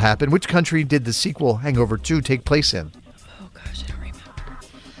doesn't think it will happen. Which country did the sequel Hangover 2 take place in? Oh, gosh, I don't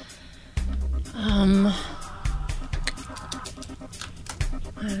remember.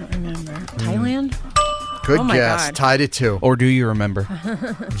 I don't remember. Thailand? Good Oh my guess. God. Tied at 2. Or do you remember?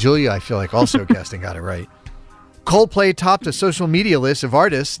 Julia, I feel like, also guessed and got it right. Coldplay topped a social media list of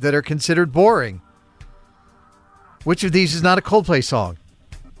artists that are considered boring. Which of these is not a Coldplay song?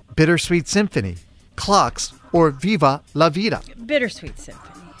 Bittersweet Symphony, Clocks, or Viva La Vida? Bittersweet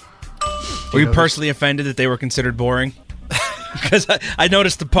Symphony. Were you personally offended that they were considered boring? Because I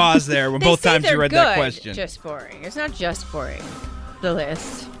noticed the pause there when They both say times you they're read good, that question. Just boring. It's not just boring, the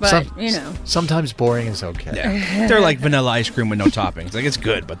list. But, Sometimes boring is okay. Yeah. They're like vanilla ice cream with no toppings. Like, it's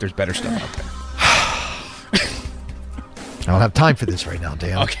good, but there's better stuff out there. I don't have time for this right now,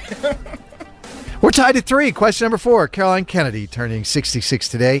 Dan. Okay. We're tied at 3. Question number 4. Caroline Kennedy turning 66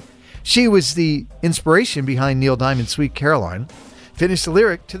 today. She was the inspiration behind Neil Diamond's Sweet Caroline. Finish the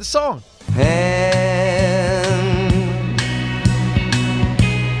lyric to the song. Hand,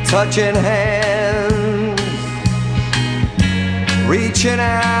 touching hands, reaching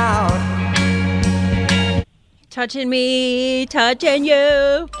out. Touching me, touching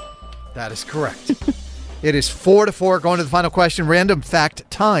you. That is correct. It is 4-4 going to the final question. Random fact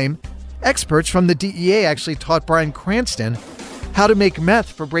time. Experts from the DEA actually taught Bryan Cranston how to make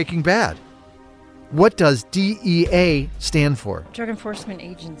meth for Breaking Bad. What does DEA stand for? Drug Enforcement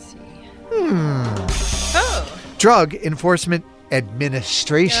Agency. Drug Enforcement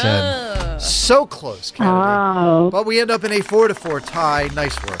Administration. Oh. So close, Kennedy. Oh. But we end up in a 4-4 tie.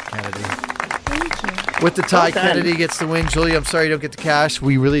 Nice work, Kennedy. Thank you. With the tie, Well done. Kennedy gets the win. Julie, I'm sorry you don't get the cash.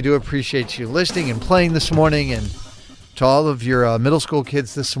 We really do appreciate you listening and playing this morning. And to all of your middle school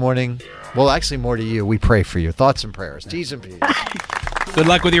kids this morning, well, actually more to you, we pray for you. Thoughts and prayers. T's and P's. Good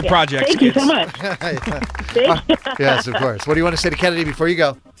luck with your projects, Thank kids. you so much. Thank you. Yes, of course. What do you want to say to Kennedy before you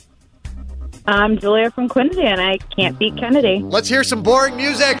go? I'm Julia from Quincy, and I can't beat Kennedy. Let's hear some boring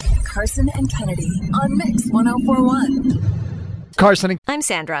music. Carson and Kennedy on Mix 104.1. Carson. I'm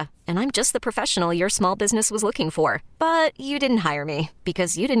Sandra, and I'm just the professional your small business was looking for. But you didn't hire me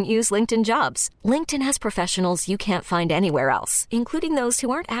because you didn't use LinkedIn Jobs. LinkedIn has professionals you can't find anywhere else, including those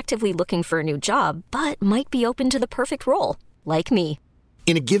who aren't actively looking for a new job, but might be open to the perfect role, like me.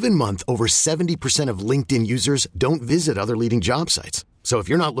 In a given month, over 70% of LinkedIn users don't visit other leading job sites. So if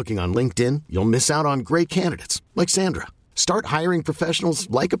you're not looking on LinkedIn, you'll miss out on great candidates like Sandra. Start hiring professionals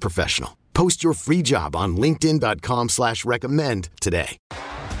like a professional. Post your free job on linkedin.com/recommend today.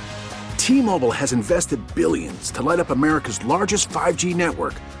 T-Mobile has invested billions to light up America's largest 5G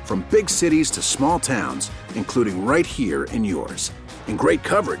network, from big cities to small towns, including right here in yours. And great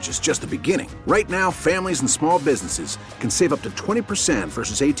coverage is just the beginning. Right now, families and small businesses can save up to 20%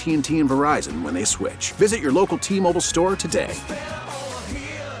 versus AT&T and Verizon when they switch. Visit your local T-Mobile store today.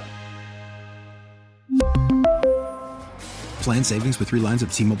 Plan savings with 3 lines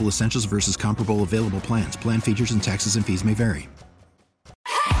of T-Mobile Essentials versus comparable available plans. Plan features and taxes and fees may vary.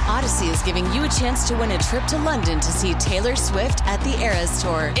 Odyssey is giving you a chance to win a trip to London to see Taylor Swift at the Eras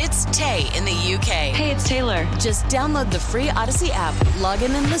Tour. It's Tay in the UK. Hey, it's Taylor. Just download the free Odyssey app, log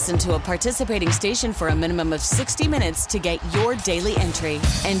in and listen to a participating station for a minimum of 60 minutes to get your daily entry.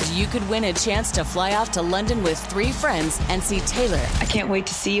 And you could win a chance to fly off to London with 3 friends and see Taylor. I can't wait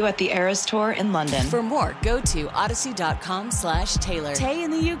to see you at the Eras Tour in London. For more, go to odyssey.com/Taylor. Tay in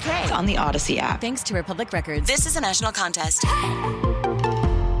the UK. It's on the Odyssey app. Thanks to Republic Records. This is a national contest.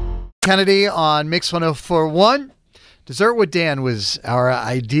 Kennedy on Mix 104.1. Dessert with Dan was our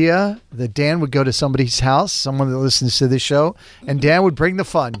idea that Dan would go to somebody's house, someone that listens to this show, and Dan would bring the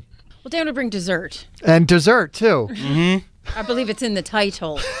fun. Well, Dan would bring dessert. And dessert, too. Mm-hmm. I believe it's in the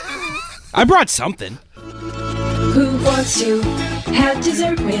title. I brought something. Who wants to have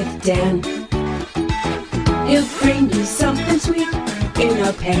dessert with Dan? He'll bring you something sweet in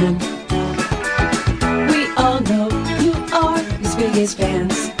a pan. We all know you are his biggest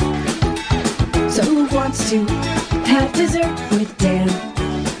fans. So who wants to have dessert with Dan?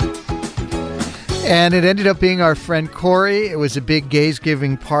 And it ended up being our friend Corey. It was a big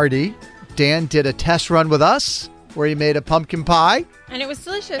Gaysgiving party. Dan did a test run with us where he made a pumpkin pie. And it was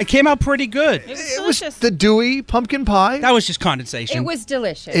delicious. It came out pretty good. It was delicious. It was the dewy pumpkin pie. That was just condensation. It was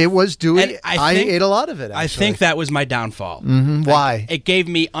delicious. It was dewy. And I ate a lot of it, actually. I think that was my downfall. Why? It gave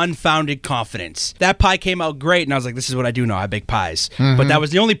me unfounded confidence. That pie came out great, and I was like, this is what I do now. I bake pies. But that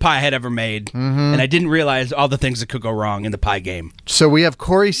was the only pie I had ever made, and I didn't realize all the things that could go wrong in the pie game. So we have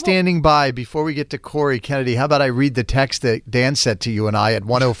Corey standing by. Before we get to Corey, Kennedy, how about I read the text that Dan sent to you and I at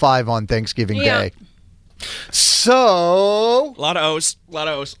 1:05 on Thanksgiving Day? So... A lot of O's.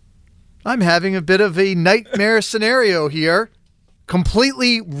 I'm having a bit of a nightmare scenario here.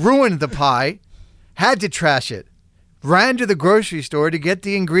 Completely ruined the pie. Had to trash it. Ran to the grocery store to get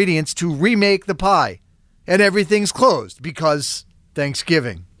the ingredients to remake the pie. And everything's closed because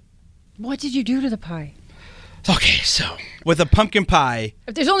Thanksgiving. What did you do to the pie? Okay, so with a pumpkin pie...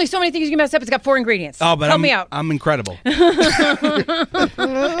 If there's only so many things you can mess up, it's got 4 ingredients. Oh, but Help me out. I'm incredible.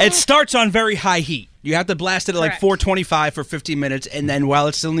 It starts on very high heat. You have to blast it at like 425 for 15 minutes, and then while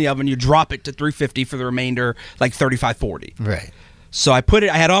it's still in the oven, you drop it to 350 for the remainder, like 35, 40. Right. So I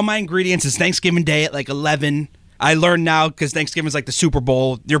had all my ingredients. It's Thanksgiving Day at like 11. I learned now, because Thanksgiving's like the Super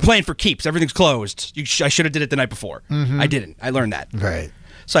Bowl, you're playing for keeps. Everything's closed. I should have did it the night before. I didn't. I learned that. Right.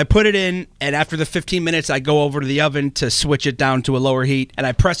 So I put it in, and after the 15 minutes, I go over to the oven to switch it down to a lower heat, and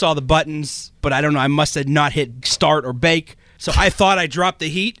I press all the buttons, but I don't know, I must have not hit start or bake. So I thought I dropped the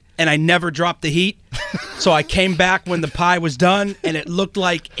heat, and I never dropped the heat. So I came back when the pie was done, and it looked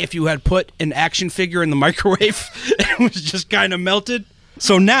like if you had put an action figure in the microwave, it was just kind of melted.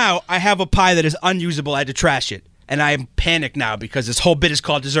 So now I have a pie that is unusable. I had to trash it. And I am panicked now because this whole bit is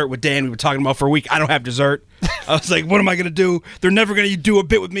called Dessert with Dan. We were talking about for a week. I don't have dessert. I was like, what am I going to do? They're never going to do a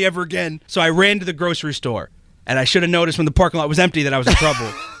bit with me ever again. So I ran to the grocery store. And I should have noticed when the parking lot was empty that I was in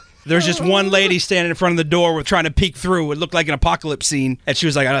trouble. There's just one lady standing in front of the door trying to peek through. It looked like an apocalypse scene. And she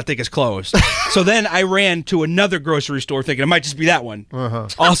was like, I don't think it's closed. So then I ran to another grocery store thinking it might just be that one.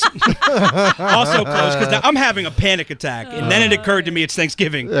 Also closed because now I'm having a panic attack. And then it occurred to me it's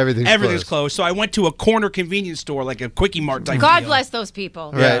Thanksgiving. Everything's closed. So I went to a corner convenience store, like a Quickie Mart type God deal. bless those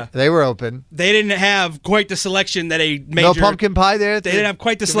people. Right. Yeah. They were open. They didn't have quite the selection that a major... No pumpkin pie there? They didn't have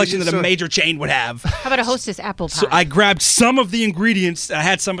quite the selection that a major chain would have. How about a Hostess apple pie? So I grabbed some of the ingredients. I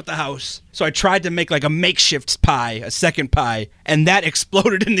had some at the house. So I tried to make like a makeshift pie, a second pie, and that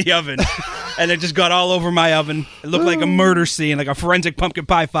exploded in the oven. And it just got all over my oven. It looked like a murder scene, like a forensic pumpkin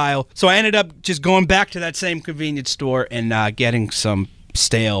pie file. So I ended up just going back to that same convenience store and getting some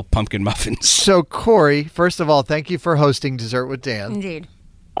stale pumpkin muffins. So, Corey, first of all, thank you for hosting Dessert with Dan. Indeed.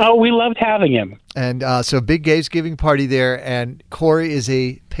 Oh, we loved having him. And so big Gaysgiving party there, and Corey is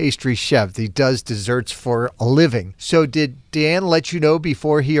a pastry chef. He does desserts for a living. So did Dan let you know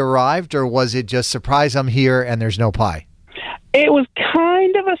before he arrived, or was it just surprise, I'm here and there's no pie? It was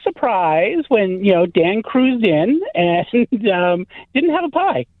kind of a surprise when, Dan cruised in and didn't have a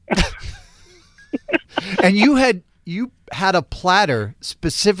pie. And you had a platter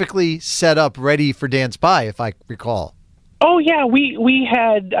specifically set up ready for Dan's pie, if I recall. Oh yeah, we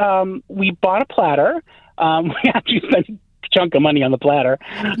had we bought a platter. We actually spent chunk of money on the platter.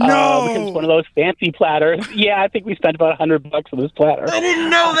 No! Because it's one of those fancy platters. Yeah, I think we spent about $100 for this platter. I didn't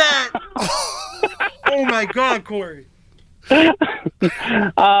know that! Oh, my God, Corey. But,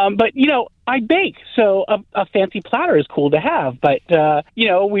 I bake, so a fancy platter is cool to have. But,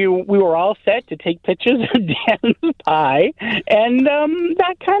 we were all set to take pictures of Dan's pie, and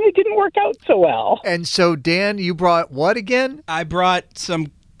that kind of didn't work out so well. And so, Dan, you brought what again? I brought some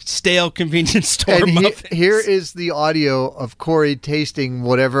stale convenience store muffins. Here is the audio of Corey tasting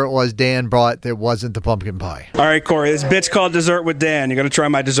whatever it was Dan brought that wasn't the pumpkin pie. All right, Corey, this bit's called Dessert with Dan. You're going to try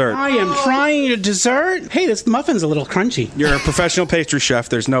my dessert. I am trying a dessert? Hey, this muffin's a little crunchy. You're a professional pastry chef.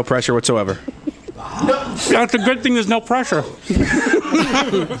 There's no pressure whatsoever. That's a good thing there's no pressure.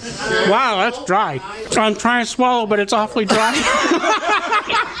 Wow, that's dry. I'm trying to swallow, but it's awfully dry.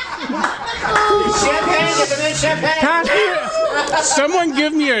 Champagne! Someone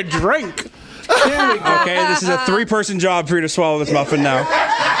give me a drink. There we go. Okay, this is a 3-person job for you to swallow this muffin now.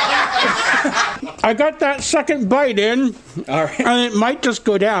 I got that second bite in, all right, and it might just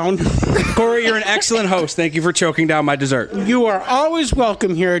go down. Corey, you're an excellent host. Thank you for choking down my dessert. You are always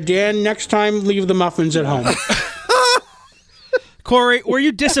welcome here, Dan. Next time, leave the muffins at home. Corey, were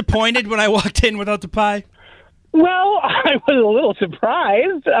you disappointed when I walked in without the pie? Well, I was a little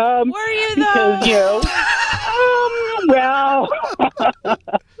surprised. Were you, though?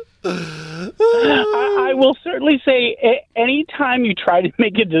 I will certainly say anytime you try to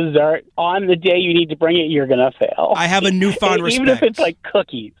make a dessert on the day you need to bring it, you're going to fail. I have a newfound respect. Even if it's like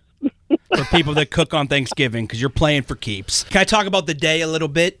cookies. For people that cook on Thanksgiving, because you're playing for keeps. Can I talk about the day a little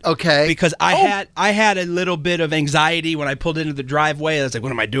bit? Okay. Because I had a little bit of anxiety when I pulled into the driveway. I was like,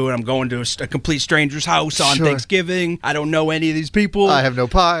 what am I doing? I'm going to a complete stranger's house on Thanksgiving. I don't know any of these people. I have no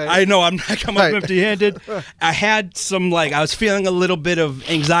pie. I know, I'm not coming up empty-handed. I had I was feeling a little bit of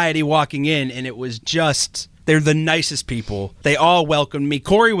anxiety walking in, and it was just... They're the nicest people. They all welcomed me.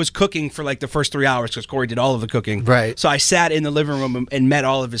 Corey was cooking for like the first 3 hours because Corey did all of the cooking. Right. So I sat in the living room and met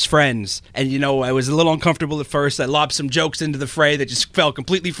all of his friends. And, I was a little uncomfortable at first. I lobbed some jokes into the fray that just fell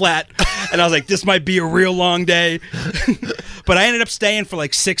completely flat. And I was like, this might be a real long day. But I ended up staying for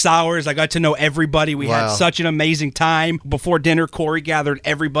like 6 hours. I got to know everybody. We had such an amazing time. Before dinner, Corey gathered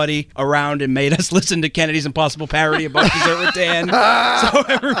everybody around and made us listen to Kennedy's Impossible parody about Dessert with Dan.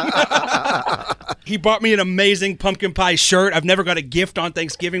 He bought me an amazing pumpkin pie shirt. I've never got a gift on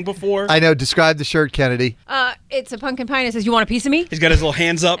Thanksgiving before. I know. Describe the shirt, Kennedy. It's a pumpkin pie and it says, you want a piece of me? He's got his little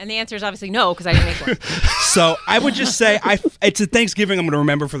hands up. And the answer is obviously no, because I didn't make one. So I would just say it's a Thanksgiving I'm going to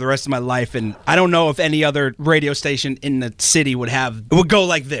remember for the rest of my life. And I don't know if any other radio station in the city would go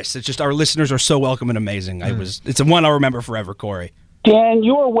like this. It's just our listeners are so welcome and amazing. It's a one I'll remember forever, Corey. Dan,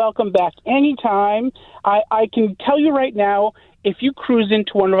 you are welcome back anytime. I can tell you right now, if you cruise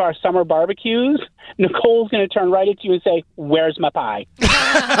into one of our summer barbecues, Nicole's going to turn right at you and say, "Where's my pie?"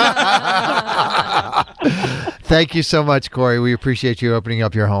 Thank you so much, Corey. We appreciate you opening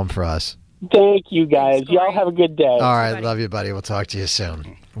up your home for us. Thank you, guys. Thanks, y'all have a good day. All right. Love you, buddy. We'll talk to you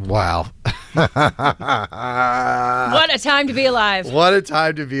soon. Wow. What a time to be alive. What a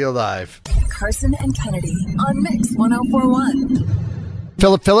time to be alive. Carson and Kennedy on Mix 104.1.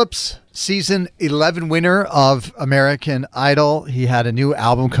 Philip Phillips, season 11 winner of American Idol. He had a new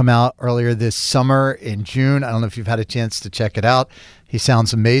album come out earlier this summer in June. I don't know if you've had a chance to check it out. He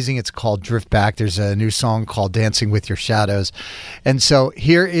sounds amazing. It's called Drift Back. There's a new song called Dancing with Your Shadows. And so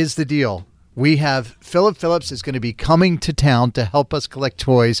here is the deal. We have Philip Phillips is going to be coming to town to help us collect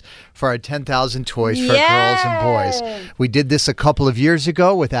toys for our 10,000 Toys for Girls and Boys. We did this a couple of years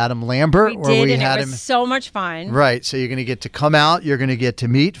ago with Adam Lambert. We had it was so much fun. Right. So you're going to get to come out. You're going to get to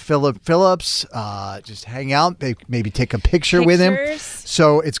meet Philip Phillips, just hang out, maybe take a picture with him.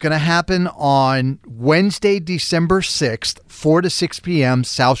 So it's going to happen on Wednesday, December 6th, 4 to 6 p.m.,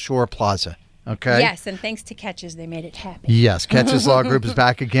 South Shore Plaza. Okay. Yes, and thanks to Catches, they made it happen. Yes, Catches Law Group is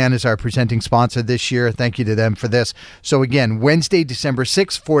back again as our presenting sponsor this year. Thank you to them for this. So again, Wednesday, December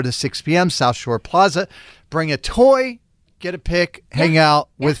 6th, 4 to 6 p.m., South Shore Plaza. Bring a toy, get a pic, hang out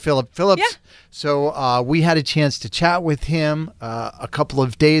with Philip Phillips. Yeah. So we had a chance to chat with him a couple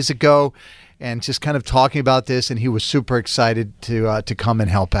of days ago and just kind of talking about this, and he was super excited to come and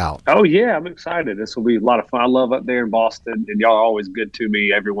help out. Oh, yeah, I'm excited. This will be a lot of fun. I love up there in Boston, and y'all are always good to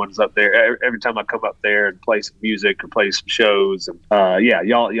me. Everyone's up there. Every time I come up there and play some music or play some shows, and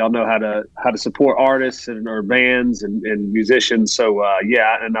y'all know how to support artists or bands and musicians. So,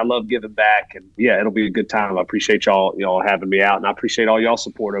 and I love giving back, and it'll be a good time. I appreciate y'all having me out, and I appreciate all y'all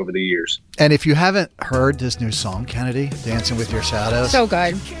support over the years. And if you haven't heard this new song, Kennedy, Dancing with Your Shadows. So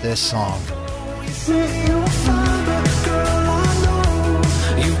good. This song. You've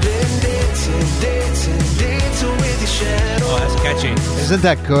been dancing with your shadows. catchy. Isn't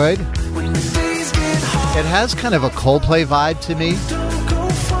that good? It has kind of a Coldplay vibe to me,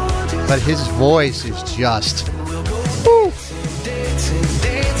 but his voice is just... Woo.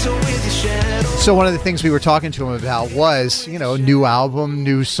 So one of the things we were talking to him about was, new album,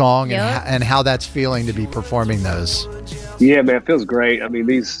 new song, and how that's feeling to be performing those. Yeah, man, it feels great. I mean,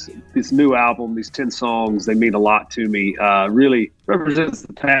 this new album, these 10 songs, they mean a lot to me. Really represents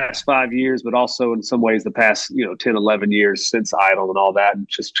the past 5 years, but also in some ways the past, 10, 11 years since Idol and all that. And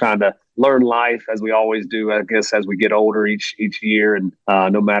just trying to learn life as we always do, I guess, as we get older each year, and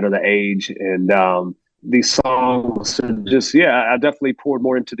no matter the age. And these songs are just, I definitely poured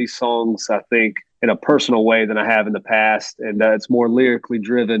more into these songs, I think, in a personal way than I have in the past. And it's more lyrically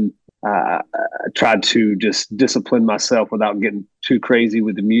driven. I tried to just discipline myself without getting too crazy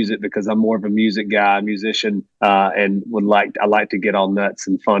with the music, because I'm more of a music guy, musician, and I like to get all nuts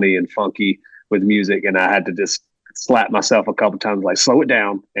and funny and funky with music. And I had to just slap myself a couple times, like slow it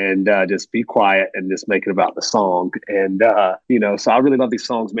down and just be quiet and just make it about the song. And, so I really love these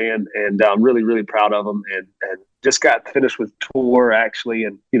songs, man. And I'm really, really proud of them. And just got finished with tour, actually.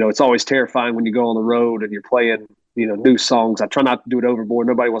 And, it's always terrifying when you go on the road and you're playing new songs. I try not to do it overboard.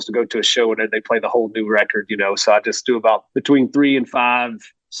 Nobody wants to go to a show and they play the whole new record, so I just do about between 3 and 5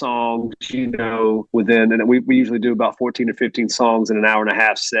 songs, within, and we usually do about 14 or 15 songs in an hour and a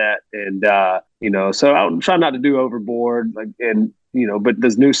half set. And, so I would try not to do overboard, but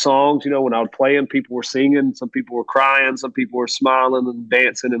there's new songs, when I would play them, people were singing, some people were crying, some people were smiling and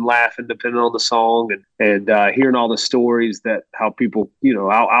dancing and laughing, depending on the song, and hearing all the stories that how people,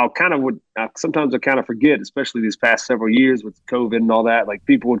 sometimes I kind of forget, especially these past several years with COVID and all that, like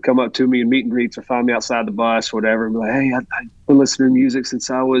people would come up to me in meet and greets or find me outside the bus or whatever and be like, hey, I've been listening to music since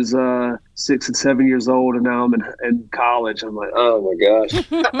I was 6 and 7 years old, and now I'm in college. I'm like, oh my gosh.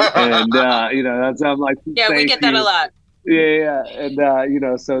 And, I'm like, yeah, we get that a lot. Yeah,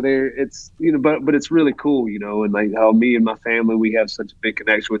 and so it's but it's really cool, and like how me and my family, we have such a big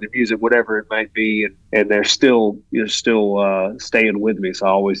connection with the music, whatever it might be, and they're still staying with me. So I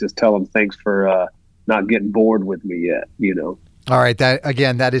always just tell them thanks for not getting bored with me yet, All right,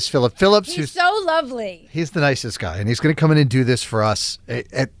 that is Philip Phillips. He's so lovely. He's the nicest guy, and he's going to come in and do this for us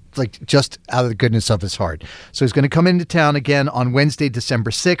just out of the goodness of his heart. So he's going to come into town again on Wednesday, December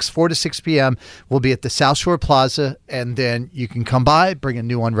 6th, 4 to 6 p.m. We'll be at the South Shore Plaza, and then you can come by, bring a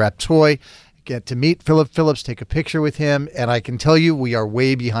new unwrapped toy, get to meet Philip Phillips, take a picture with him, and I can tell you we are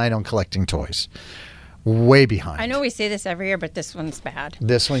way behind on collecting toys. Way behind. I know we say this every year, but this one's bad.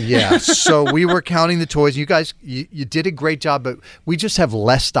 This one, yeah. So we were counting the toys. You guys, you did a great job, but we just have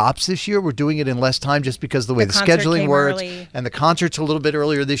less stops this year. We're doing it in less time just because of the way the scheduling works. And the concert's a little bit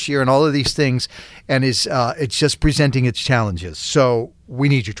earlier this year and all of these things. And it's just presenting its challenges. So we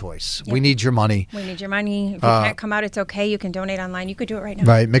need your toys. Yep. We need your money. We need your money. If you can't come out, it's okay. You can donate online. You could do it right now.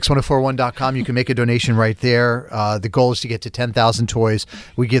 Right. Mix1041.com. You can make a donation right there. The goal is to get to 10,000 toys.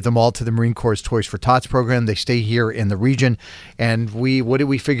 We give them all to the Marine Corps' Toys for Tots program. They stay here in the region. And what did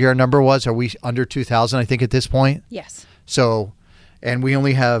we figure our number was? Are we under 2,000, I think, at this point? Yes. So, and we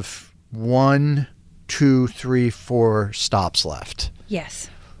only have 1, 2, 3, 4 stops left. Yes.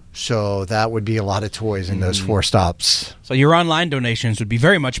 So that would be a lot of toys in those 4 stops. So your online donations would be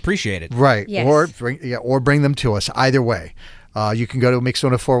very much appreciated. Right. Yes. Or bring them to us. Either way. You can go to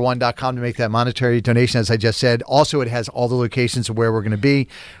mix1041.com to make that monetary donation, as I just said. Also, it has all the locations of where we're going to be.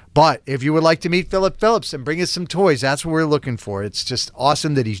 But if you would like to meet Philip Phillips and bring us some toys, that's what we're looking for. It's just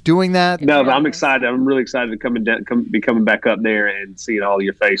awesome that he's doing that. No, but I'm excited. I'm really excited to be coming back up there and seeing all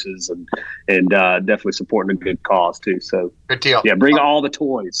your faces and definitely supporting a good cause too. So good deal. Yeah, bring all the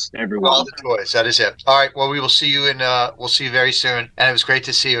toys, everyone. All the toys. That is it. All right. Well, we will see you we'll see you very soon. And it was great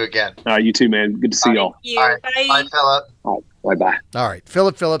to see you again. All right, you too, man. Good to see y'all. Thank you. All right. Bye, Philip. All right. Bye-bye. All right.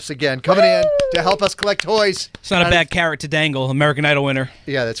 Philip Phillips again coming in to help us collect toys. It's not a bad carrot to dangle. American Idol winner.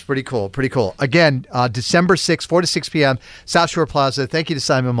 Yeah, that's pretty cool. Pretty cool. Again, December 6th, 4 to 6 p.m., South Shore Plaza. Thank you to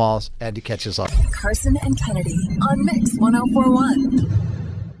Simon Malls and to Catch Us Up. Carson and Kennedy on Mix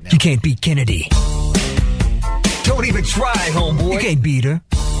 104.1. You can't beat Kennedy. Don't even try, homeboy. You can't beat her.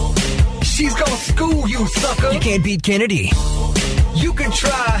 She's gonna school you, sucker. You can't beat Kennedy. You can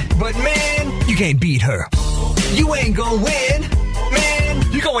try, but man, you can't beat her. You ain't gonna win,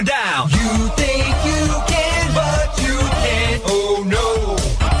 man. You're going down. You think you can, but you can't. Oh no.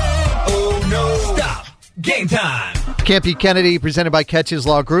 Oh no. Stop. Game time. Can't Beat Kennedy, presented by Catches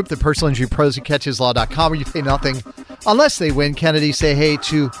Law Group, the personal injury pros at catcheslaw.com, where you pay nothing unless they win. Kennedy, say hey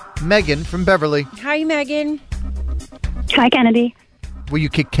to Megan from Beverly. Hi, Megan. Hi, Kennedy. Will you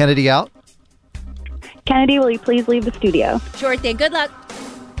kick Kennedy out? Kennedy, will you please leave the studio? Sure thing. Good luck.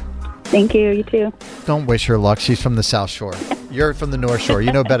 Thank you. You too. Don't wish her luck. She's from the South Shore. You're from the North Shore.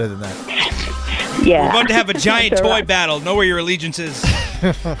 You know better than that. Yeah. We're going to have a giant toy battle. Know where your allegiance is.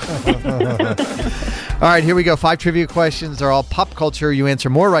 All right, here we go. 5 trivia questions. They're all pop culture. You answer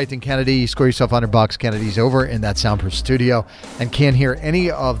more right than Kennedy. You score yourself $100. Kennedy's over in that soundproof studio and can't hear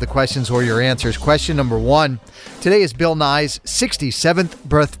any of the questions or your answers. Question number 1. Today is Bill Nye's 67th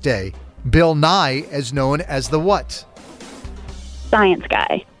birthday. Bill Nye is known as the what? Science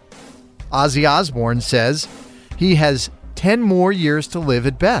guy. Ozzy Osbourne says he has 10 more years to live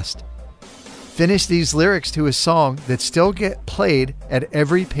at best. Finish these lyrics to a song that still get played at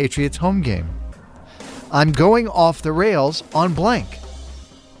every Patriots home game. I'm going off the rails on blank.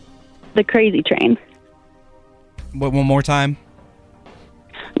 The Crazy Train. What, one more time?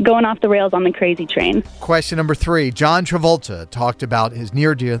 Going off the rails on the Crazy Train. Question number 3. John Travolta talked about his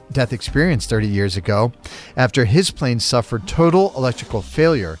near-death experience 30 years ago after his plane suffered total electrical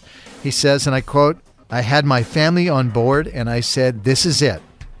failure. He says, and I quote, "I had my family on board and I said, this is it.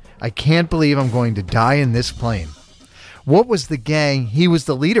 I can't believe I'm going to die in this plane." What was the gang he was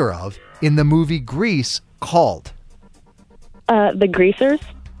the leader of in the movie Grease called? The Greasers.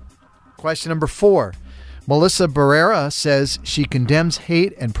 Question number 4. Melissa Barrera says she condemns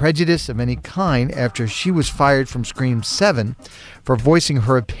hate and prejudice of any kind after she was fired from Scream 7 for voicing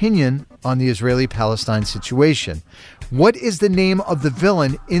her opinion on the Israeli-Palestine situation. What is the name of the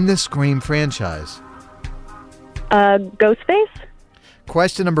villain in the Scream franchise? Ghostface.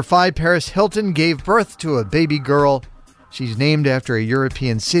 Question number 5. Paris Hilton gave birth to a baby girl. She's named after a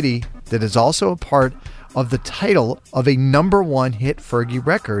European city that is also a part of the title of a #1 hit Fergie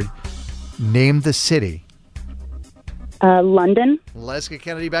record. Name the city. London. Let's get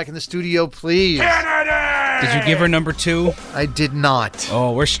Kennedy back in the studio, please. Kennedy! Did you give her number 2? I did not.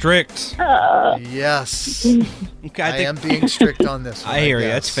 Oh, we're strict. Yes. Okay, I am being strict on this one. I hear you.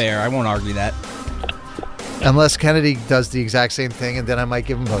 guess. That's fair. I won't argue that. Unless Kennedy does the exact same thing, and then I might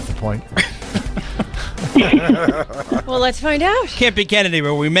give him both a point. Well, let's find out. Can't be Kennedy,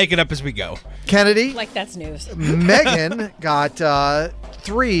 but we make it up as we go. Kennedy? Like that's news. Megan got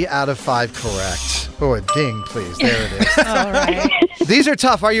 3 out of 5 correct. Oh, a ding, please. There it is. All right. These are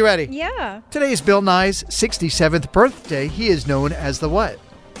tough. Are you ready? Yeah. Today is Bill Nye's 67th birthday. He is known as the what?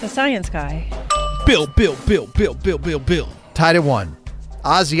 The science guy. Bill. Tied at 1.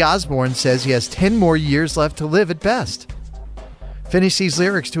 Ozzy Osbourne says he has 10 more years left to live at best. Finish these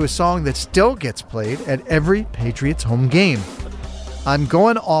lyrics to a song that still gets played at every Patriots home game. I'm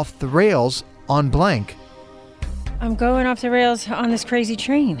going off the rails on blank. I'm going off the rails on this crazy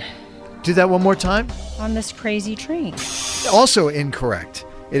train. Do that one more time. On this crazy train. Also incorrect.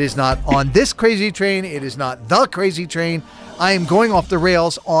 It is not on this crazy train. It is not the crazy train. I am going off the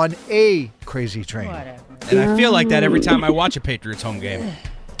rails on a crazy train. Whatever. And I feel like that every time I watch a Patriots home game.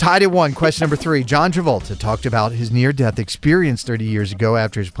 Tied at 1. Question number 3. John Travolta talked about his near-death experience 30 years ago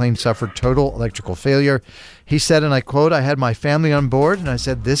after his plane suffered total electrical failure. He said, and I quote, "I had my family on board and I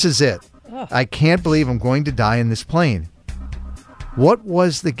said, this is it. I can't believe I'm going to die in this plane." What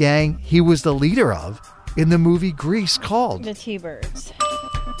was the gang he was the leader of in the movie Grease called? The T-Birds.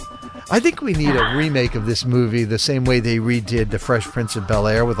 I think we need a remake of this movie the same way they redid The Fresh Prince of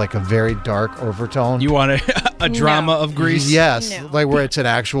Bel-Air with like a very dark overtone. You want a drama of Grease? Yes, No. like where it's an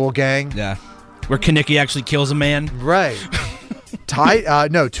actual gang. Yeah. Where Kaneki actually kills a man? Right.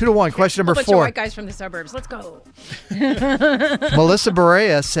 Tied. No, 2-1. Question number Bunch 4. of white guys from the suburbs. Let's go. Melissa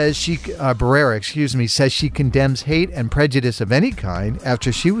Barrera says says she condemns hate and prejudice of any kind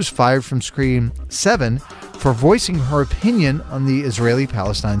after she was fired from Scream 7 for voicing her opinion on the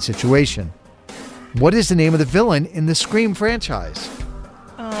Israeli-Palestine situation. What is the name of the villain in the Scream franchise?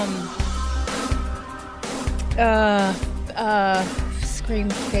 Scream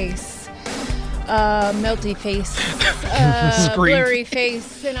face. Melty face. Scream. Blurry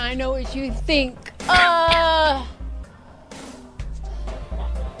face. And I know what you think.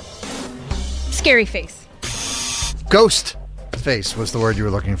 Scary face. Ghost face was the word you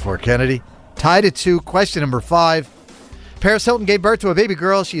were looking for, Kennedy. Tied at 2. Question number 5. Paris Hilton gave birth to a baby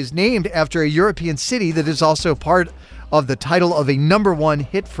girl. She is named after a European city that is also part of the title of a #1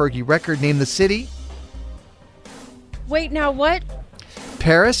 hit Fergie record. Name the city. Wait, now what?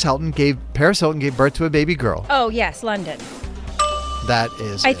 Paris Hilton gave birth to a baby girl. Oh, yes, London. That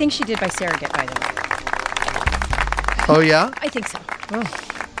is. I think she did by surrogate, by the way. Oh, yeah? I think so. Oh,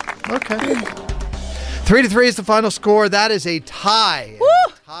 okay. 3-3 is the final score. That is a tie. Woo!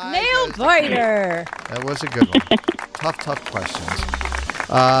 Nail biter. That was a good one. Tough questions.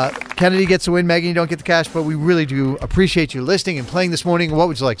 Kennedy gets the win. Megan, you don't get the cash, but we really do appreciate you listening and playing this morning. What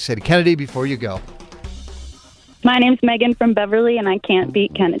would you like to say to Kennedy before you go? My name's Megan from Beverly, and I can't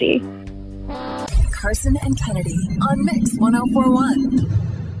beat Kennedy. Carson and Kennedy on Mix 1041.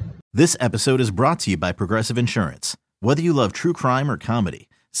 This episode is brought to you by Progressive Insurance. Whether you love true crime or comedy,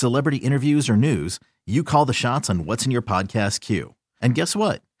 celebrity interviews or news, you call the shots on what's in your podcast queue. And guess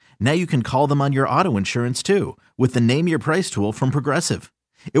what? Now you can call them on your auto insurance too with the Name Your Price tool from Progressive.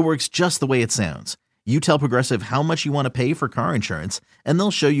 It works just the way it sounds. You tell Progressive how much you want to pay for car insurance, and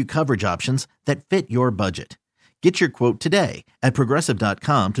they'll show you coverage options that fit your budget. Get your quote today at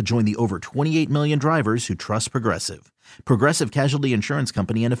Progressive.com to join the over 28 million drivers who trust Progressive. Progressive Casualty Insurance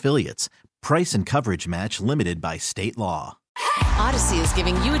Company and Affiliates. Price and coverage match limited by state law. Odyssey is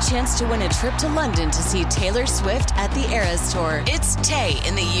giving you a chance to win a trip to London to see Taylor Swift at the Eras Tour. It's Tay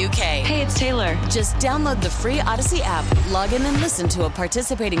in the UK. Hey, it's Taylor. Just download the free Odyssey app, log in and listen to a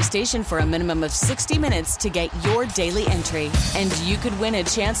participating station for a minimum of 60 minutes to get your daily entry. And you could win a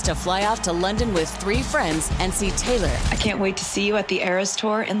chance to fly off to London with 3 friends and see Taylor. I can't wait to see you at the Eras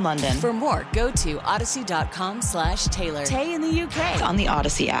Tour in London. For more, go to odyssey.com/Taylor. Tay in the UK. It's on the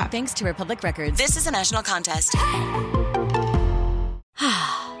Odyssey app. Thanks to Republic Records. This is a national contest.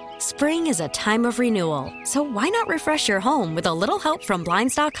 Spring is a time of renewal, so why not refresh your home with a little help from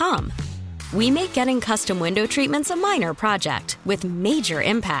Blinds.com? We make getting custom window treatments a minor project with major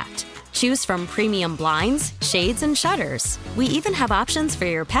impact. Choose from premium blinds, shades, and shutters. We even have options for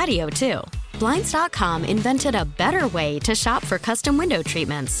your patio, too. Blinds.com invented a better way to shop for custom window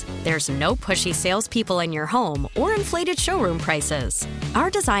treatments. There's no pushy salespeople in your home or inflated showroom prices.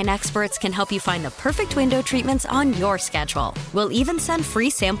 Our design experts can help you find the perfect window treatments on your schedule. We'll even send free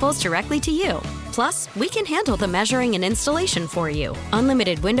samples directly to you. Plus, we can handle the measuring and installation for you.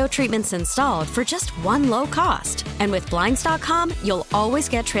 Unlimited window treatments installed for just one low cost. And with Blinds.com, you'll always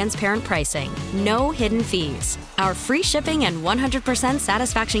get transparent pricing. No hidden fees. Our free shipping and 100%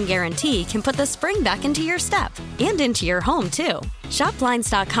 satisfaction guarantee can put the spring back into your step and into your home, too. Shop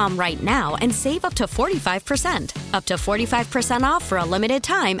Blinds.com right now and save up to 45%. Up to 45% off for a limited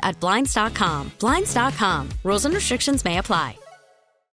time at Blinds.com. Blinds.com. Rules and restrictions may apply.